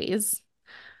discoveries.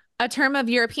 A term of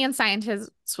European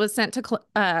scientists was sent to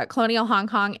colonial Hong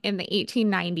Kong in the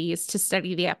 1890s to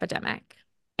study the epidemic.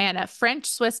 And a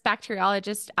French-Swiss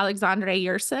bacteriologist, Alexandre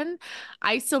Yersin,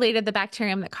 isolated the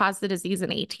bacterium that caused the disease in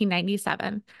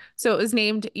 1897. So it was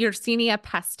named Yersinia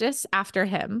pestis after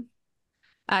him.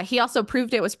 He also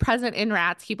proved it was present in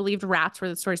rats. He believed rats were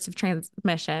the source of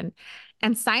transmission.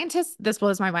 And scientists, this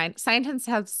blows my mind, scientists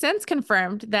have since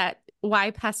confirmed that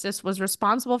Y. pestis was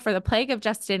responsible for the plague of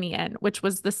Justinian, which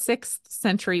was the 6th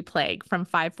century plague from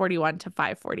 541 to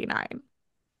 549.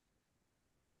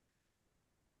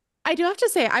 I do have to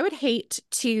say, I would hate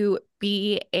to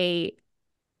be a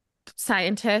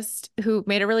scientist who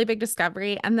made a really big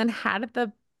discovery and then had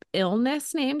the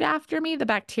illness named after me, the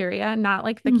bacteria, not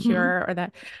like the Mm-hmm. cure or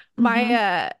the my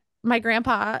Mm-hmm. my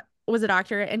grandpa was a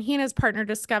doctor and he and his partner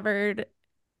discovered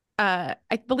I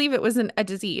believe it was a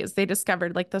disease. They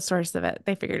discovered like the source of it.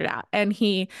 They figured it out. And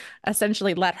he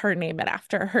essentially let her name it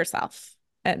after herself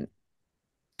and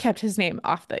kept his name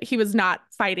off he was not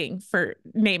fighting for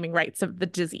naming rights of the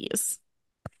disease.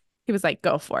 He was like,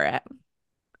 go for it.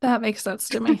 That makes sense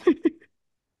to me.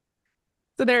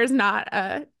 So there's not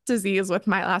a disease with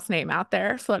my last name out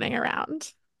there floating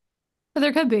around. But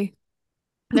there could be.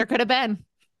 There could have been.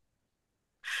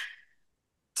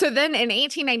 So then in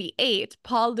 1898,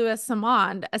 Paul Louis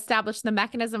Simond established the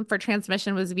mechanism for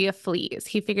transmission was via fleas.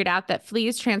 He figured out that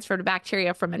fleas transferred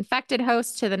bacteria from infected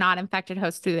hosts to the non-infected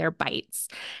host through their bites,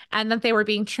 and that they were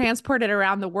being transported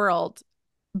around the world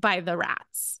by the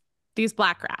rats, these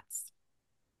black rats.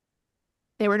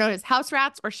 They were known as house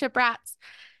rats or ship rats,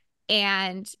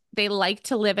 and they like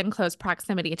to live in close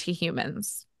proximity to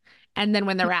humans. And then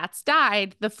when the rats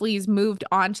died, the fleas moved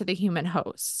onto the human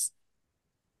hosts.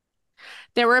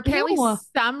 There were apparently Ew.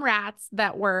 some rats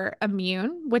that were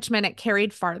immune, which meant it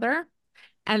carried farther,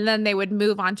 and then they would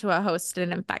move onto a host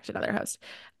and infect another host.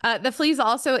 The fleas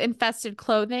also infested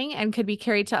clothing and could be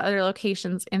carried to other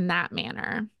locations in that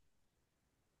manner.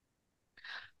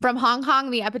 From Hong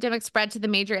Kong, the epidemic spread to the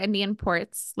major Indian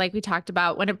ports, like we talked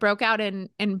about. When it broke out in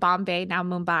Bombay, now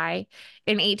Mumbai,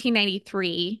 in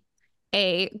 1893,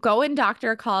 a Goan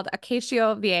doctor called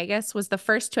Acacio Villegas was the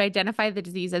first to identify the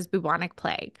disease as bubonic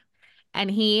plague. And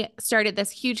he started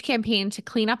this huge campaign to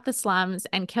clean up the slums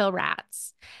and kill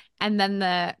rats. And then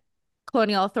the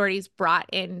colonial authorities brought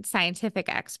in scientific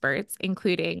experts,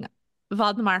 including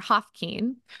Waldemar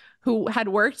Hofkeen, who had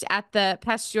worked at the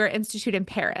Pasteur Institute in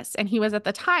Paris, and he was at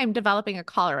the time developing a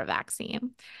cholera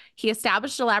vaccine. He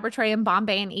established a laboratory in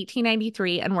Bombay in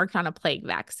 1893 and worked on a plague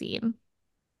vaccine.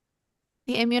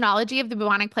 The immunology of the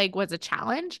bubonic plague was a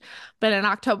challenge, but in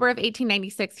October of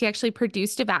 1896, he actually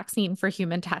produced a vaccine for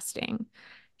human testing.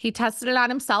 He tested it on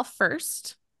himself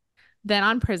first, then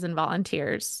on prison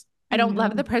volunteers. I Oh don't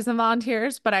love the no. prison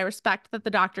volunteers, but I respect that the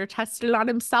doctor tested it on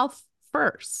himself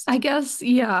I first. guess,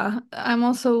 yeah. I'm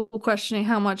also questioning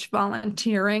how much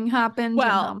volunteering happened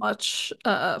and how Well, much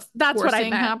that's what I forcing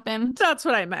meant. happened. That's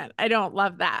what I meant. I don't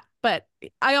love that. But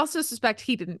I also suspect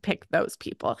he didn't pick those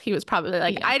people. He was probably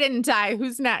like, Yeah. I didn't die.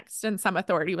 Who's next? And some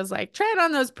authority was like, try it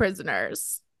on those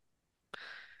prisoners.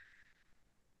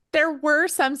 There were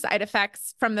some side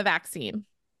effects from the vaccine,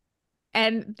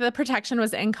 and the protection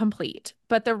was incomplete,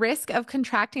 but the risk of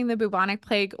contracting the bubonic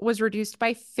plague was reduced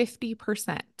by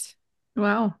 50%.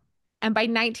 Wow. And by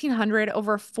 1900,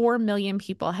 over 4 million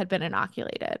people had been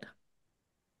inoculated.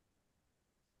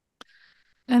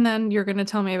 And then you're going to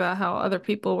tell me about how other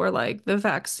people were like, the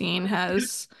vaccine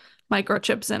has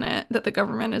microchips in it that the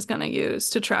government is going to use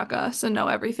to track us and know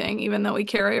everything, even though we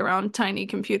carry around tiny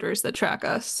computers that track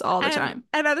us all the And time.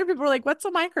 and other people were like, "What's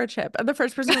a microchip?" And the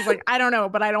first person was like, "I don't know,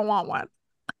 but I don't want one."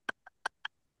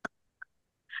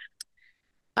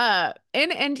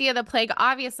 In India, the plague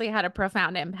obviously had a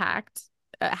profound impact.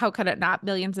 How could it not?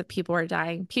 Millions of people were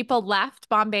dying. People left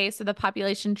Bombay, so the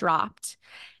population dropped.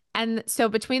 And so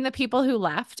between the people who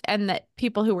left and the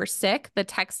people who were sick, the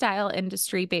textile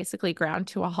industry basically ground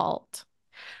to a halt.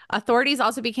 Authorities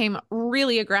also became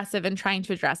really aggressive in trying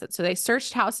to address it. So they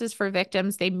searched houses for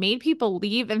victims. They made people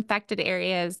leave infected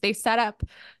areas. They set up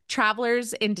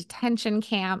travelers in detention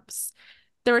camps.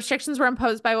 The restrictions were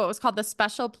imposed by what was called the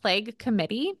Special Plague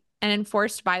Committee and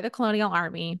enforced by the colonial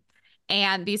army.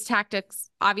 And these tactics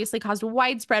obviously caused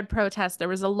widespread protest. There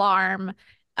was alarm.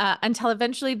 until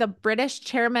eventually the British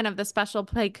chairman of the Special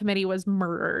Plague Committee was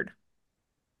murdered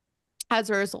as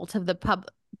a result of the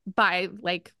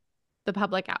public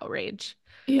outrage.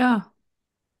 Yeah.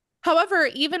 However,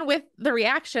 even with the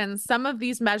reactions, some of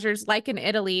these measures, like in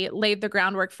Italy, laid the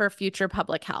groundwork for future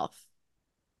public health.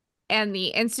 And the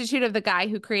institute of the guy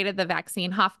who created the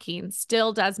vaccine, Hopkins,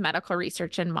 still does medical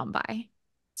research in Mumbai.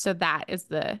 So that is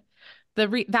the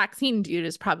vaccine dude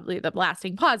is probably the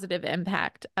lasting positive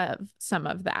impact of some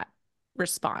of that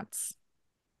response.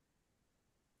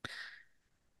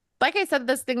 Like I said,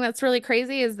 this thing that's really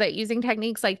crazy is that using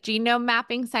techniques like genome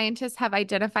mapping, scientists have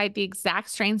identified the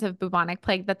exact strains of bubonic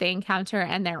plague that they encounter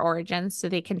and their origins so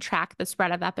they can track the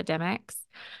spread of epidemics.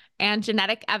 And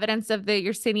genetic evidence of the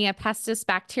Yersinia pestis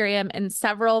bacterium in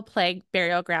several plague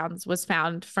burial grounds was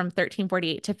found from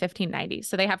 1348 to 1590.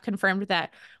 So they have confirmed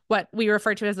that what we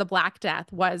refer to as the Black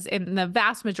Death was, in the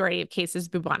vast majority of cases,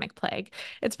 bubonic plague.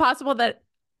 It's possible that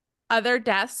other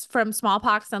deaths from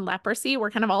smallpox and leprosy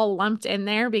were kind of all lumped in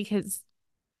there because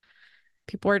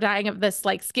people were dying of this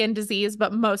like skin disease,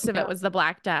 but most of it Yeah. was the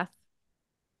Black Death.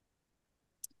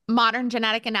 Modern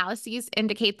genetic analyses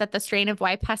indicate that the strain of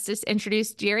Y. pestis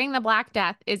introduced during the Black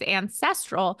Death is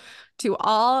ancestral to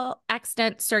all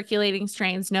extant circulating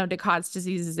strains known to cause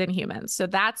diseases in humans. So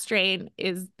that strain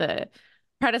is the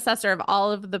predecessor of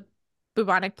all of the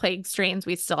bubonic plague strains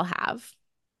we still have.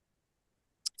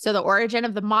 So the origin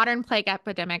of the modern plague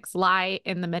epidemics lie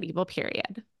in the medieval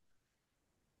period.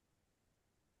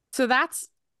 So that's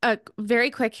a very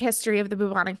quick history of the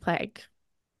bubonic plague.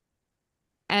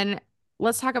 And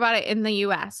let's talk about it in the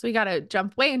US. We got to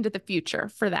jump way into the future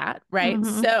for that, right?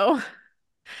 Hmm. So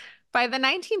by the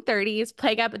 1930s,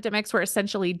 plague epidemics were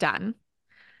essentially done.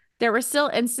 There were still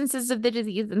instances of the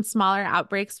disease in smaller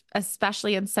outbreaks,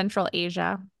 especially in Central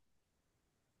Asia.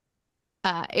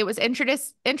 It was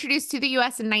introduced to the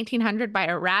US in 1900 by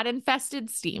a rat-infested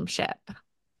steamship.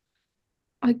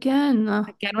 Again.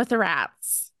 Again with the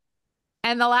rats.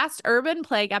 And the last urban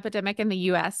plague epidemic in the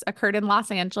US occurred in Los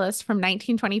Angeles from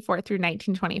 1924 through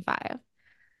 1925.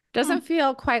 Doesn't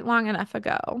feel quite long enough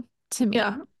ago to me.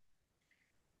 Yeah.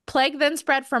 Plague then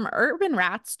spread from urban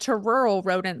rats to rural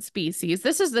rodent species.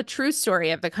 This is the true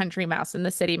story of the country mouse and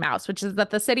the city mouse, which is that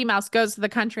the city mouse goes to the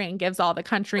country and gives all the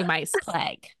country mice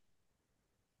plague.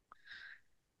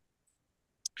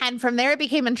 And from there, it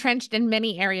became entrenched in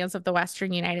many areas of the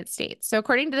Western United States. So,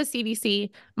 according to the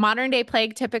CDC, modern day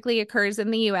plague typically occurs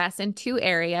in the US in two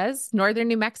areas: northern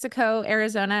New Mexico,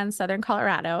 Arizona, and southern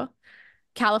Colorado,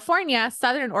 California,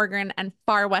 southern Oregon, and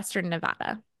far western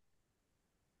Nevada.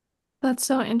 That's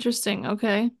so interesting.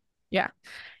 Okay. Yeah.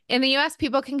 In the US,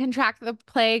 people can contract the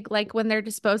plague like when they're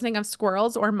disposing of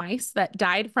squirrels or mice that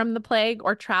died from the plague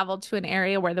or traveled to an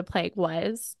area where the plague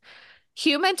was.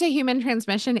 Human to human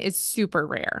transmission is super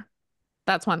rare.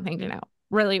 That's one thing to know.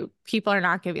 Really, people are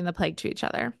not giving the plague to each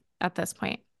other at this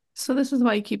point. So this is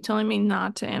why you keep telling me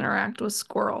not to interact with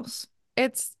squirrels.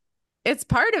 It's it's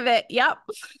part of it. Yep.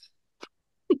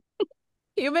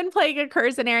 Human plague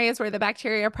occurs in areas where the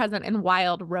bacteria are present in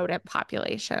wild rodent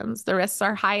populations. The risks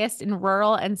are highest in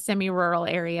rural and semi-rural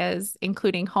areas,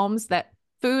 including homes that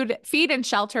feed and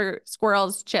shelter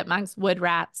squirrels, chipmunks, wood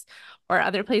rats, or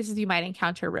other places you might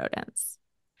encounter rodents.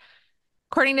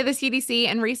 According to the CDC,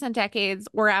 in recent decades,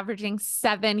 we're averaging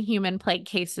 7 human plague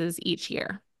cases each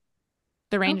year.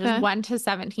 The range is Okay. 1 to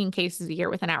 17 cases a year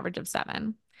with an average of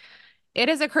 7. It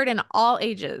has occurred in all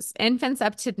ages, infants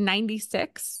up to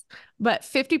 96, but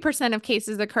 50% of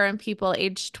cases occur in people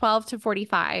aged 12 to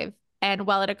 45. And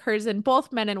while it occurs in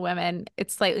both men and women,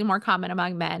 it's slightly more common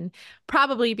among men,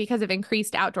 probably because of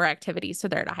increased outdoor activity, so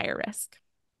they're at a higher risk.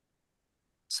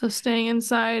 So staying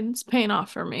inside is paying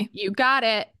off for me. You got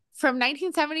it. From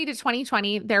 1970 to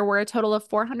 2020, there were a total of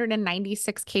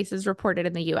 496 cases reported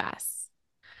in the US.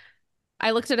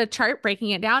 I looked at a chart breaking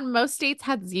it down. Most states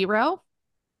had 0.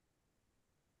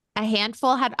 A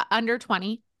handful had under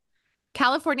 20.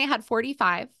 California had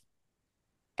 45.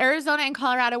 Arizona and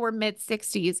Colorado were mid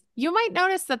 60s. You might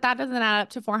notice that that doesn't add up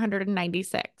to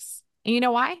 496. And you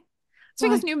know why? It's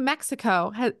because Why? New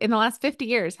Mexico has, in the last 50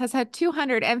 years, has had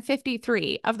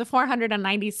 253 of the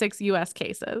 496 US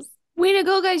cases. Way to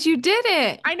go, guys. You did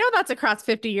it. I know that's across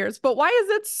 50 years, but why is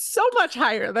it so much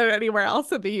higher than anywhere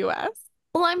else in the US?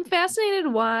 Well, I'm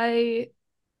fascinated why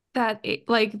that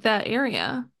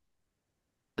area,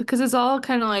 because it's all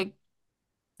kind of like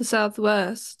the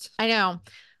Southwest. I know.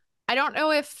 I don't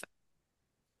know if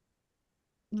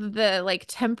the like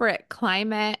temperate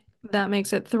climate. That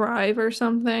makes it thrive or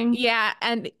something. Yeah,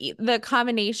 and the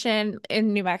combination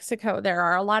in New Mexico, there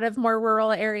are a lot of more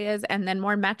rural areas and then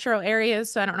more metro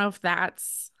areas. So I don't know if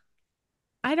that's,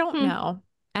 I don't Hmm. know.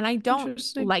 and I don't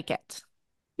Interesting. like it.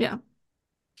 Yeah.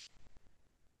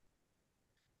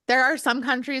 There are some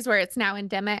countries where it's now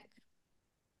endemic.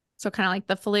 So kind of like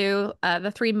the flu,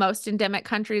 the three most endemic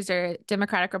countries are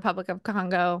Democratic Republic of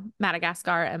Congo,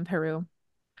 Madagascar, and Peru.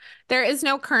 There is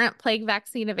no current plague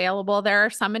vaccine available. There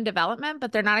are some in development,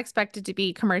 but they're not expected to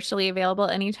be commercially available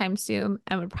anytime soon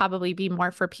and would probably be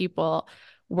more for people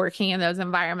working in those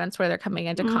environments where they're coming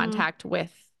into Mm, contact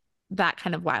with that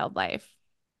kind of wildlife.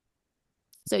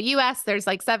 So US, there's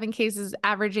like 7 cases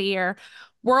average a year.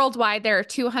 Worldwide, there are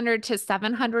 200 to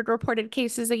 700 reported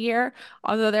cases a year,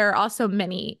 although there are also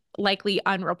many likely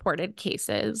unreported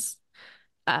cases.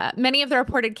 Many of the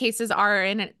reported cases are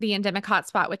in the endemic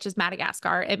hotspot, which is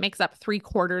Madagascar. It makes up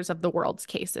 3/4 of the world's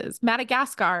cases.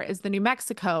 Madagascar is the New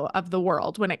Mexico of the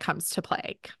world when it comes to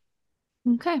plague.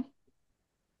 okay.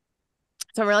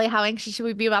 So, really, how anxious should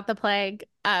we be about the plague?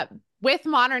 With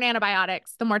modern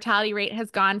antibiotics, the mortality rate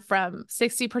has gone from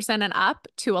 60% and up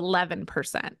to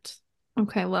 11%.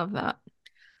 Okay, love that.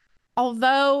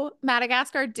 Although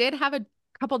Madagascar did have a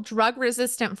couple drug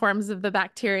resistant forms of the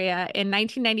bacteria in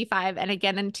 1995 and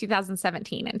again in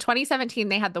 2017. In 2017,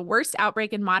 they had the worst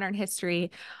outbreak in modern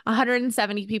history.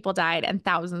 170 people died and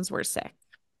thousands were sick.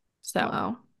 So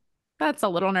Wow. that's a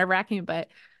little nerve wracking, but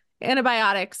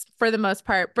antibiotics, for the most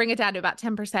part, bring it down to about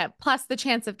 10%. Plus, the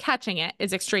chance of catching it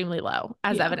is extremely low,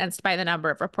 as Yeah. evidenced by the number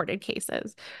of reported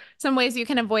cases. Some ways you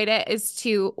can avoid it is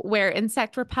to wear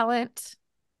insect repellent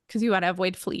because you want to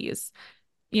avoid fleas.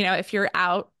 You know, if you're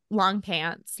out, long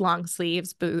pants, long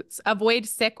sleeves, boots, avoid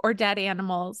sick or dead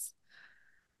animals.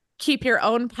 Keep your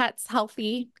own pets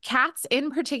healthy. Cats, in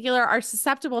particular, are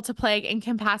susceptible to plague and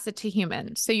can pass it to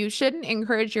humans. So you shouldn't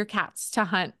encourage your cats to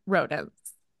hunt rodents.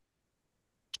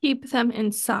 Keep them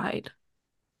inside.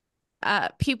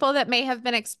 People that may have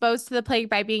been exposed to the plague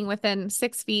by being within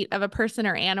 6 feet of a person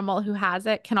or animal who has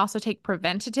it can also take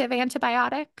preventative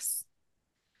antibiotics.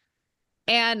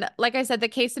 And like I said, the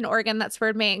case in Oregon that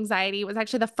spurred my anxiety was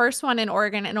actually the first one in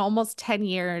Oregon in almost 10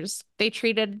 years. They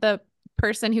treated the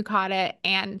person who caught it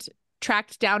and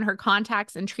tracked down her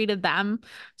contacts and treated them.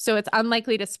 So it's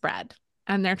unlikely to spread.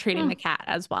 And they're treating Hmm. the cat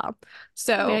as well.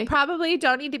 So Yay. probably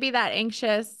don't need to be that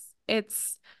anxious.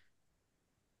 It's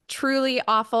truly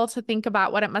awful to think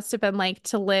about what it must have been like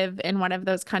to live in one of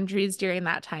those countries during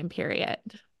that time period.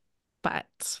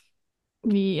 But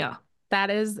Yeah. that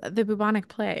is the bubonic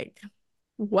plague.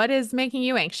 What is making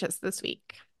you anxious this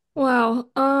week? Well,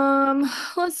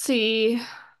 let's see.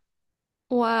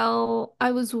 Well,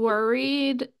 I was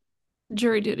worried.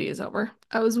 Jury duty is over.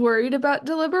 I was worried about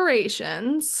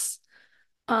deliberations.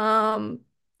 Um,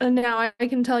 and now I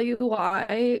can tell you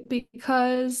why,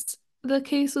 because the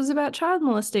case was about child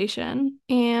molestation.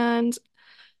 And,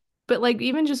 but like,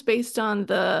 even just based on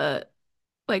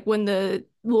like, when the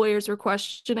lawyers were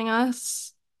questioning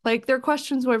us, like, their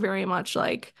questions were very much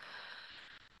like,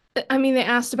 I mean, they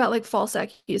asked about like false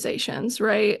accusations,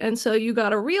 right? And so you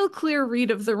got a real clear read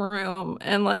of the room,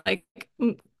 and like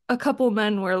a couple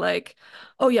men were like,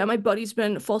 "Oh yeah, my buddy's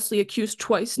been falsely accused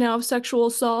twice now of sexual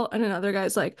assault," and another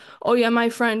guy's like, "Oh yeah, my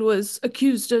friend was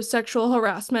accused of sexual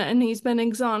harassment and he's been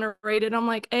exonerated." I'm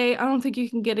like, A, I don't think you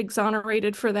can get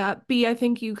exonerated for that. B, I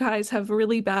think you guys have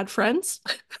really bad friends.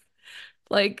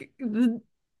 Like,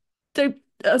 they,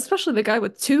 especially the guy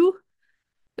with two.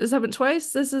 This happened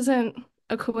twice. This isn't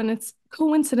a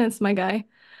coincidence, my guy.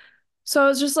 So I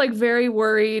was just like very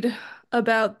worried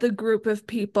about the group of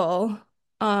people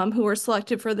who were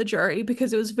selected for the jury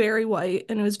because it was very white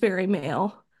and it was very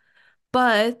male.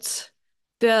 But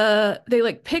they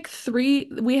like picked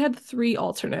three, we had three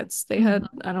alternates. They had,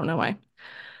 Mhm. I don't know why,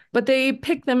 but they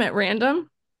picked them at random,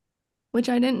 which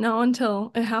I didn't know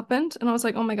until it happened. And I was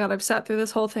like, oh my God, I've sat through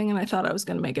this whole thing and I thought I was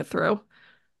gonna make it through.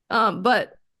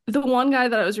 But the one guy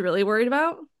that I was really worried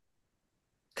about,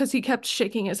 because he kept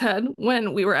shaking his head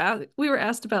when we were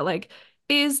asked about like,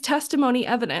 is testimony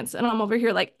evidence? And I'm over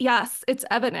here like, yes, it's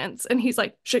evidence. And he's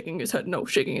like shaking his head, no,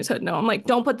 shaking his head, no. I'm like,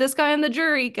 don't put this guy in the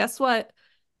jury. Guess what?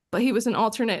 But he was an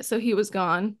alternate, so he was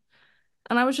gone.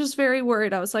 And I was just very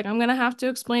worried. I was like, I'm gonna have to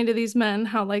explain to these men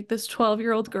how like this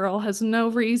 12-year-old girl has no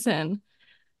reason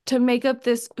to make up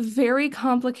this very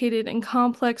complicated and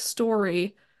complex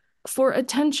story for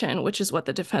attention, which is what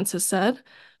the defense has said,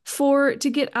 for to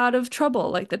get out of trouble,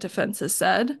 like the defense has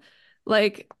said.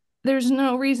 Like, there's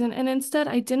no reason. And instead,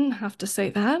 I didn't have to say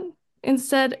that.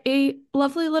 Instead, a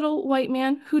lovely little white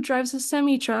man who drives a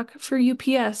semi truck for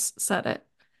UPS said it.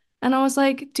 And I was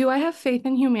like, do I have faith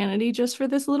in humanity just for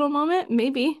this little moment?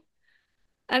 Maybe.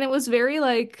 And it was very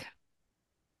like,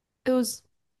 it was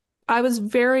I was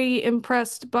very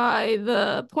impressed by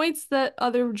the points that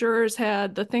other jurors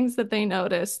had, the things that they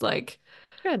noticed. Like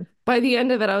Good. by the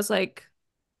end of it, I was like,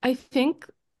 I think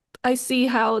I see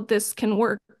how this can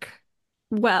work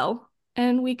well.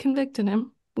 And we convicted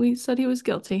him. We said he was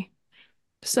guilty.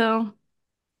 So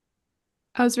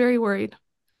I was very worried.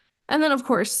 And then, of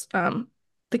course,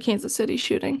 the Kansas City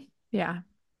shooting. Yeah.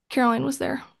 Caroline was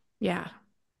there Yeah.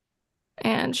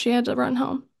 and she had to run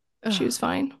home. She Ugh. was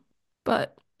fine.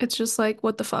 But it's just like,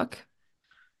 what the fuck?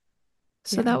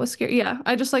 So Yeah. that was scary. Yeah,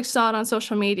 I just like saw it on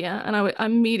social media and I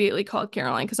immediately called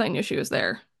Caroline because I knew she was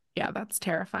there. Yeah, that's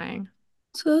terrifying.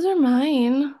 So those are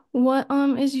mine. What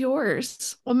is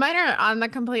yours? Well, mine are on the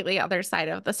completely other side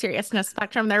of the seriousness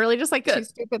spectrum. They're really just like two Good,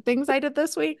 stupid things I did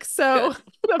this week. So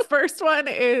good. the first one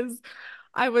is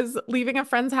I was leaving a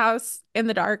friend's house in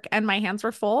the dark and my hands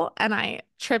were full and I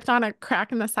tripped on a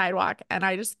crack in the sidewalk and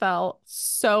I just fell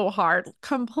so hard,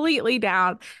 completely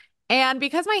down. And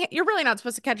because you're really not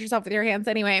supposed to catch yourself with your hands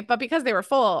anyway, but because they were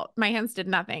full, my hands did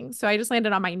nothing. So I just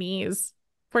landed on my knees.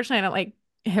 Fortunately, I didn't like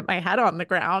hit my head on the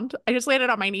ground. I just landed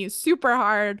on my knees super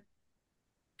hard.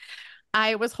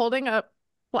 I was holding a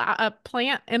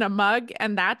plant in a mug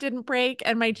and that didn't break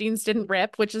and my jeans didn't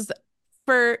rip, which is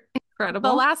for the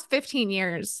Incredible. last 15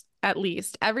 years at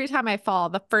least. Every time I fall,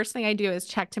 the first thing I do is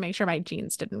check to make sure my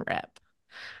jeans didn't rip.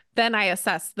 Then I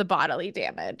assess the bodily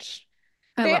damage.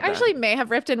 I They love that. actually may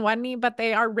have ripped in one knee, but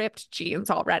they are ripped jeans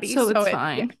already. So So it's it,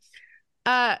 yeah.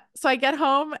 fine. So I get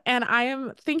home and I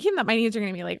am thinking that my knees are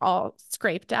going to be like all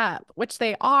scraped up, which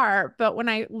they are. But when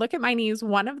I look at my knees,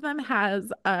 one of them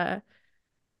has a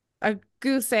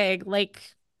goose egg, like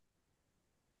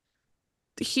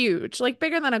huge, like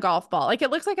bigger than a golf ball. Like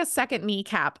it looks like a second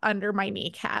kneecap under my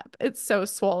kneecap. It's so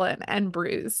swollen and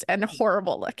bruised and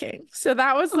horrible looking. So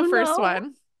that was the Oh first no.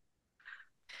 one.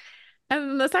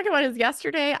 And the second one is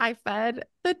yesterday I fed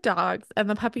the dogs and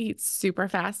the puppy eats super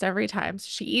fast every time. So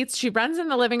she runs in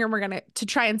the living room. We're gonna to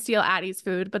try and steal Addie's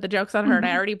food, but the joke's on her. And I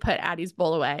Mhm. already put Addie's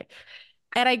bowl away.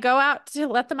 And I go out to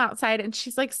let them outside, and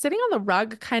she's like sitting on the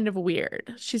rug, kind of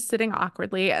weird. She's sitting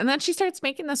awkwardly. And then she starts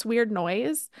making this weird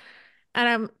noise. And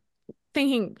I'm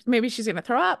thinking maybe she's going to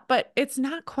throw up, but it's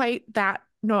not quite that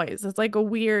noise. It's like a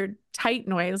weird, tight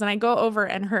noise. And I go over,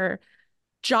 and her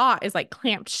jaw is like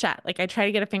clamped shut. Like I try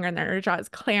to get a finger in there, her jaw is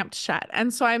clamped shut.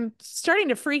 And so I'm starting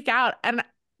to freak out. And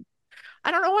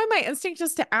I don't know why my instinct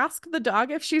is to ask the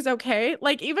dog if she's okay.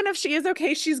 Like, even if she is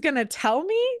okay, she's going to tell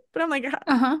me. But I'm like,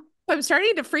 Uh-huh. I'm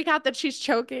starting to freak out that she's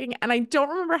choking, and I don't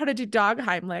remember how to do dog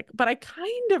Heimlich, but I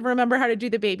kind of remember how to do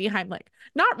the baby Heimlich.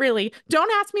 Not really. Don't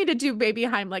ask me to do baby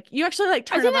Heimlich. You actually like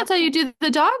I turn them think up. that's how you do the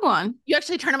dog one. You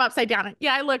actually turn them upside down.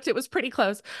 Yeah, I looked. It was pretty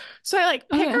close. So I like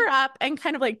pick Okay. her up and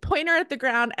kind of like point her at the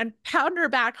ground and pound her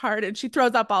back hard, and she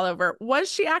throws up all over. Was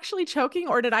she actually choking,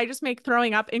 or did I just make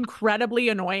throwing up incredibly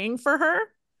annoying for her?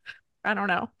 I don't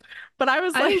know. But I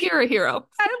was I like, think you're a hero.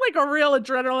 I had like a real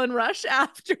adrenaline rush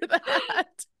after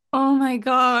that. Oh my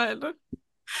God.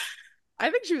 I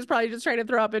think she was probably just trying to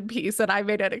throw up in peace, and I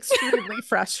made it extremely You're like,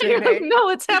 frustrating. no,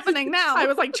 it's happening I now.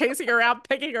 was like chasing her around,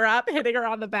 picking her up, hitting her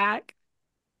on the back.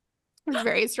 It was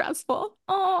very stressful.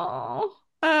 Oh.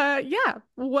 Yeah.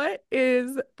 What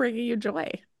is bringing you joy?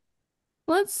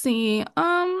 Let's see.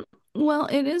 Well,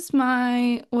 it is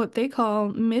my what they call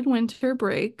midwinter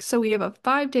break. So we have a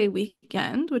 5-day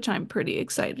weekend, which I'm pretty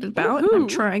excited about. I'm Woohoo.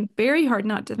 trying very hard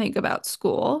not to think about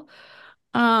school.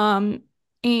 Um,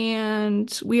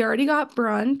 and we already got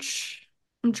brunch.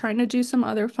 I'm trying to do some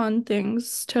other fun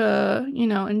things to,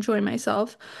 enjoy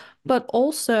myself. But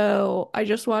also, I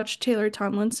just watched Taylor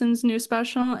Tomlinson's new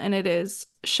special, and it is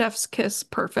Chef's Kiss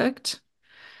Perfect.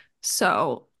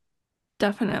 So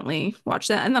definitely watch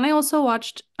that. And then I also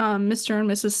watched Mr. and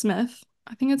Mrs. Smith.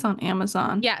 I think it's on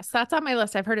Amazon. Yes, that's on my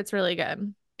list. I've heard it's really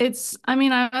good. I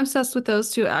mean, I'm obsessed with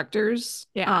those two actors.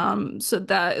 Yeah. So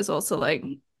that is also like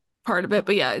part of it.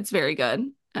 But yeah, it's very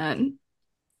good and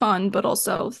fun, but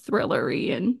also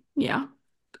thrillery and yeah.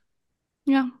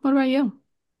 Yeah. What about you?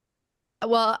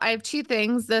 Well, I have two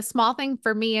things. The small thing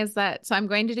for me is that, so I'm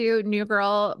going to do New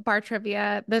Girl bar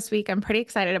trivia this week. I'm pretty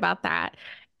excited about that.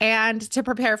 And to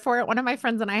prepare for it, one of my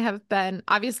friends and I have been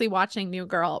obviously watching New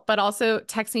Girl, but also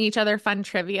texting each other fun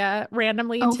trivia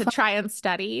randomly Oh, to fun. try and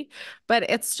study. But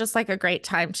it's just like a great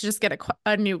time to just get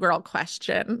a New Girl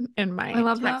question in I my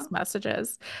love that. text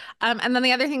messages. And then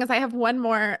the other thing is I have one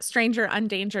more stranger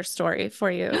undanger story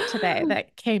for you today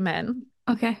that came in.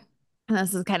 Okay. And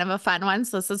this is kind of a fun one.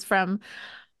 So this is from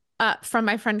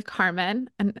my friend Carmen.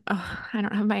 And I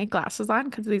don't have my glasses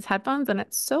on because of these headphones and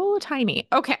it's so tiny.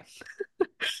 Okay.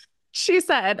 She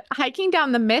said, hiking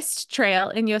down the mist trail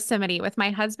in Yosemite with my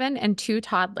husband and two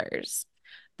toddlers.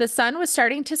 The sun was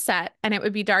starting to set and it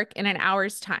would be dark in an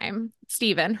hour's time.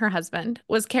 Stephen, her husband,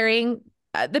 was carrying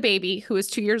the baby, who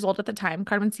was 2 years old at the time,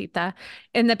 Carmencita,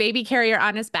 in the baby carrier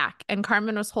on his back, and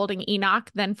Carmen was holding Enoch,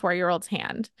 then 4-year-old's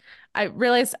hand. I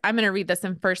realized I'm going to read this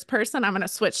in first person. I'm going to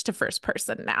switch to first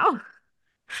person now.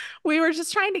 We were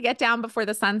just trying to get down before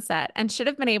the sunset and should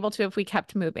have been able to if we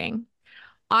kept moving.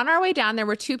 On our way down, there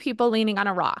were two people leaning on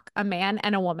a rock, a man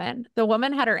and a woman. The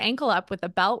woman had her ankle up with a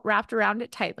belt wrapped around it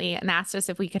tightly and asked us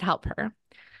if we could help her.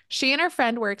 She and her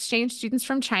friend were exchange students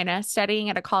from China studying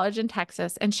at a college in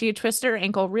Texas, and she had twisted her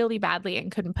ankle really badly and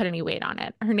couldn't put any weight on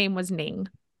it. Her name was Ning.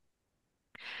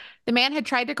 The man had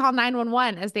tried to call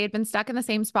 911 as they had been stuck in the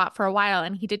same spot for a while,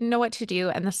 and he didn't know what to do,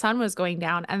 and the sun was going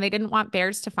down, and they didn't want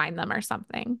bears to find them or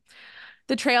something.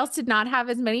 The trails did not have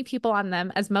as many people on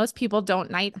them as most people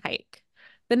don't night hike.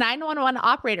 The 911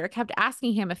 operator kept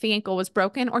asking him if the ankle was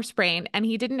broken or sprained, and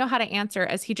he didn't know how to answer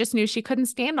as he just knew she couldn't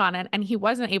stand on it and he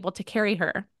wasn't able to carry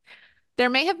her. There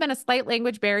may have been a slight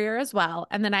language barrier as well,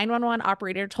 and the 911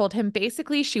 operator told him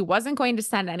basically she wasn't going to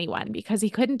send anyone because he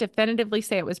couldn't definitively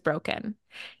say it was broken.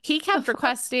 He kept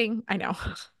requesting, I know,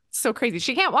 so crazy.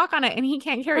 She can't walk on it and he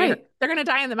can't carry her. Right. They're going to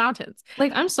die in the mountains.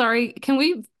 Like, I'm sorry.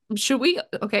 Should we?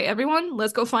 Okay, everyone,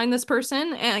 let's go find this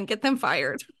person and get them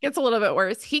fired. Gets a little bit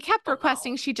worse. He kept Oh,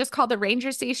 requesting she just call the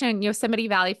ranger station in Yosemite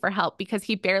Valley for help because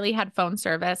he barely had phone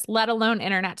service, let alone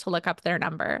internet to look up their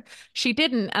number. She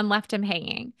didn't and left him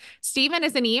hanging. Stephen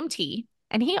is an EMT,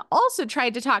 and he also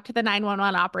tried to talk to the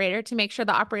 911 operator to make sure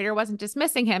the operator wasn't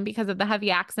dismissing him because of the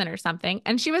heavy accent or something,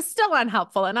 and she was still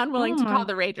unhelpful and oh unwilling to call my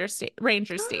the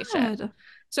ranger station. God.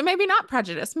 So maybe not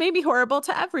prejudice, maybe horrible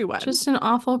to everyone. Just an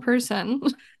awful person.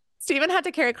 Stephen had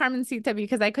to carry Carmencita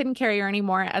because I couldn't carry her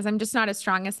anymore as I'm just not as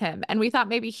strong as him. And we thought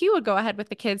maybe he would go ahead with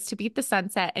the kids to beat the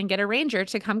sunset and get a ranger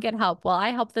to come get help while I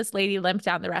help this lady limp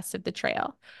down the rest of the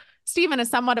trail. Stephen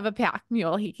is somewhat of a pack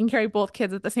mule. He can carry both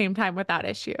kids at the same time without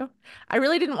issue. I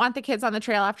really didn't want the kids on the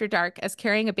trail after dark, as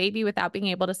carrying a baby without being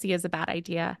able to see is a bad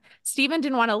idea. Stephen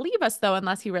didn't want to leave us, though,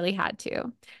 unless he really had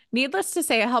to. Needless to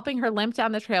say, helping her limp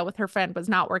down the trail with her friend was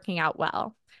not working out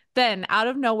well. Then, out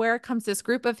of nowhere, comes this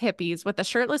group of hippies with a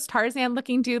shirtless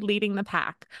Tarzan-looking dude leading the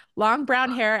pack. Long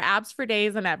brown hair, abs for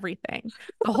days, and everything.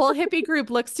 The whole hippie group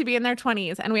looks to be in their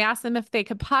 20s, and we asked them if they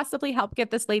could possibly help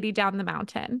get this lady down the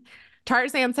mountain.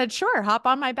 Tarzan said, sure, hop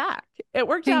on my back. It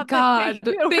worked Thank out that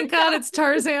God. Thank God it's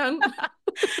Tarzan.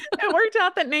 it worked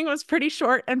out that Ning was pretty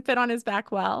short and fit on his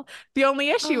back well. The only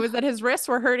issue was that his wrists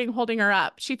were hurting holding her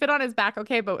up. She fit on his back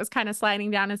okay, but was kind of sliding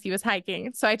down as he was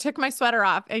hiking. So I took my sweater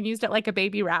off and used it like a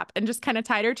baby wrap and just kind of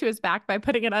tied her to his back by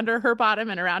putting it under her bottom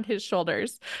and around his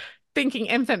shoulders. Thinking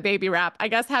infant baby wrap. I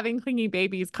guess having clingy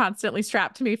babies constantly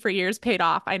strapped to me for years paid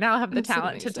off. I now have the That's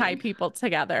talent to tie amazing. people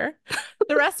together.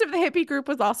 The rest of the hippie group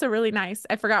was also really nice.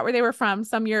 I forgot where they were from,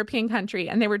 some European country,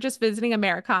 and they were just visiting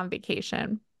America on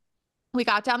vacation. We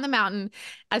got down the mountain.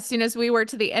 As soon as we were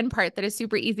to the end part that is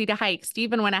super easy to hike,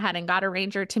 Stephen went ahead and got a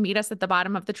ranger to meet us at the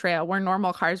bottom of the trail where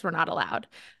normal cars were not allowed.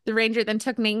 The ranger then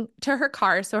took Ning to her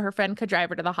car so her friend could drive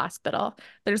her to the hospital.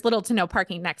 There's little to no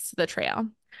parking next to the trail.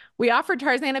 We offered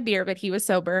Tarzan a beer, but he was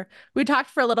sober. We talked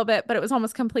for a little bit, but it was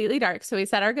almost completely dark, so we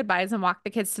said our goodbyes and walked the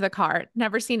kids to the car.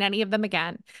 Never seen any of them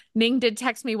again. Ning did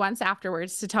text me once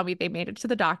afterwards to tell me they made it to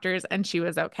the doctors and she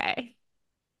was okay.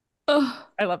 Oh,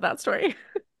 I love that story.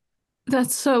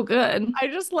 that's so good. I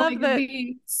just love Like that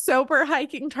the sober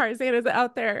hiking Tarzan is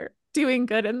out there doing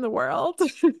good in the world.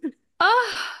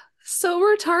 so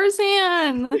we're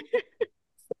Tarzan.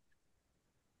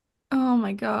 Oh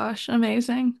my gosh,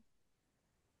 amazing.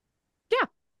 Yeah.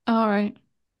 All right.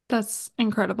 That's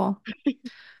incredible.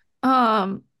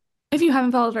 Um, if you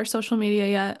haven't followed our social media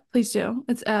yet, please do.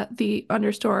 It's at the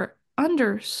underscore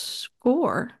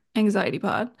anxiety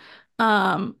pod.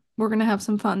 We're gonna have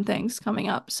some fun things coming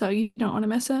up, so you don't want to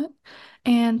miss it.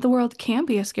 And the world can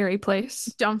be a scary place.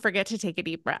 Don't forget to take a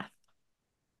deep breath.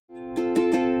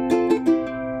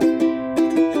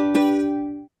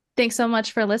 Thanks so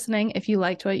much for listening. If you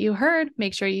liked what you heard,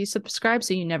 make sure you subscribe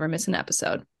so you never miss an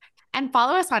episode. And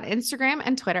follow us on Instagram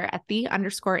and Twitter at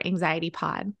the_anxiety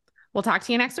pod. We'll talk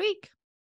to you next week.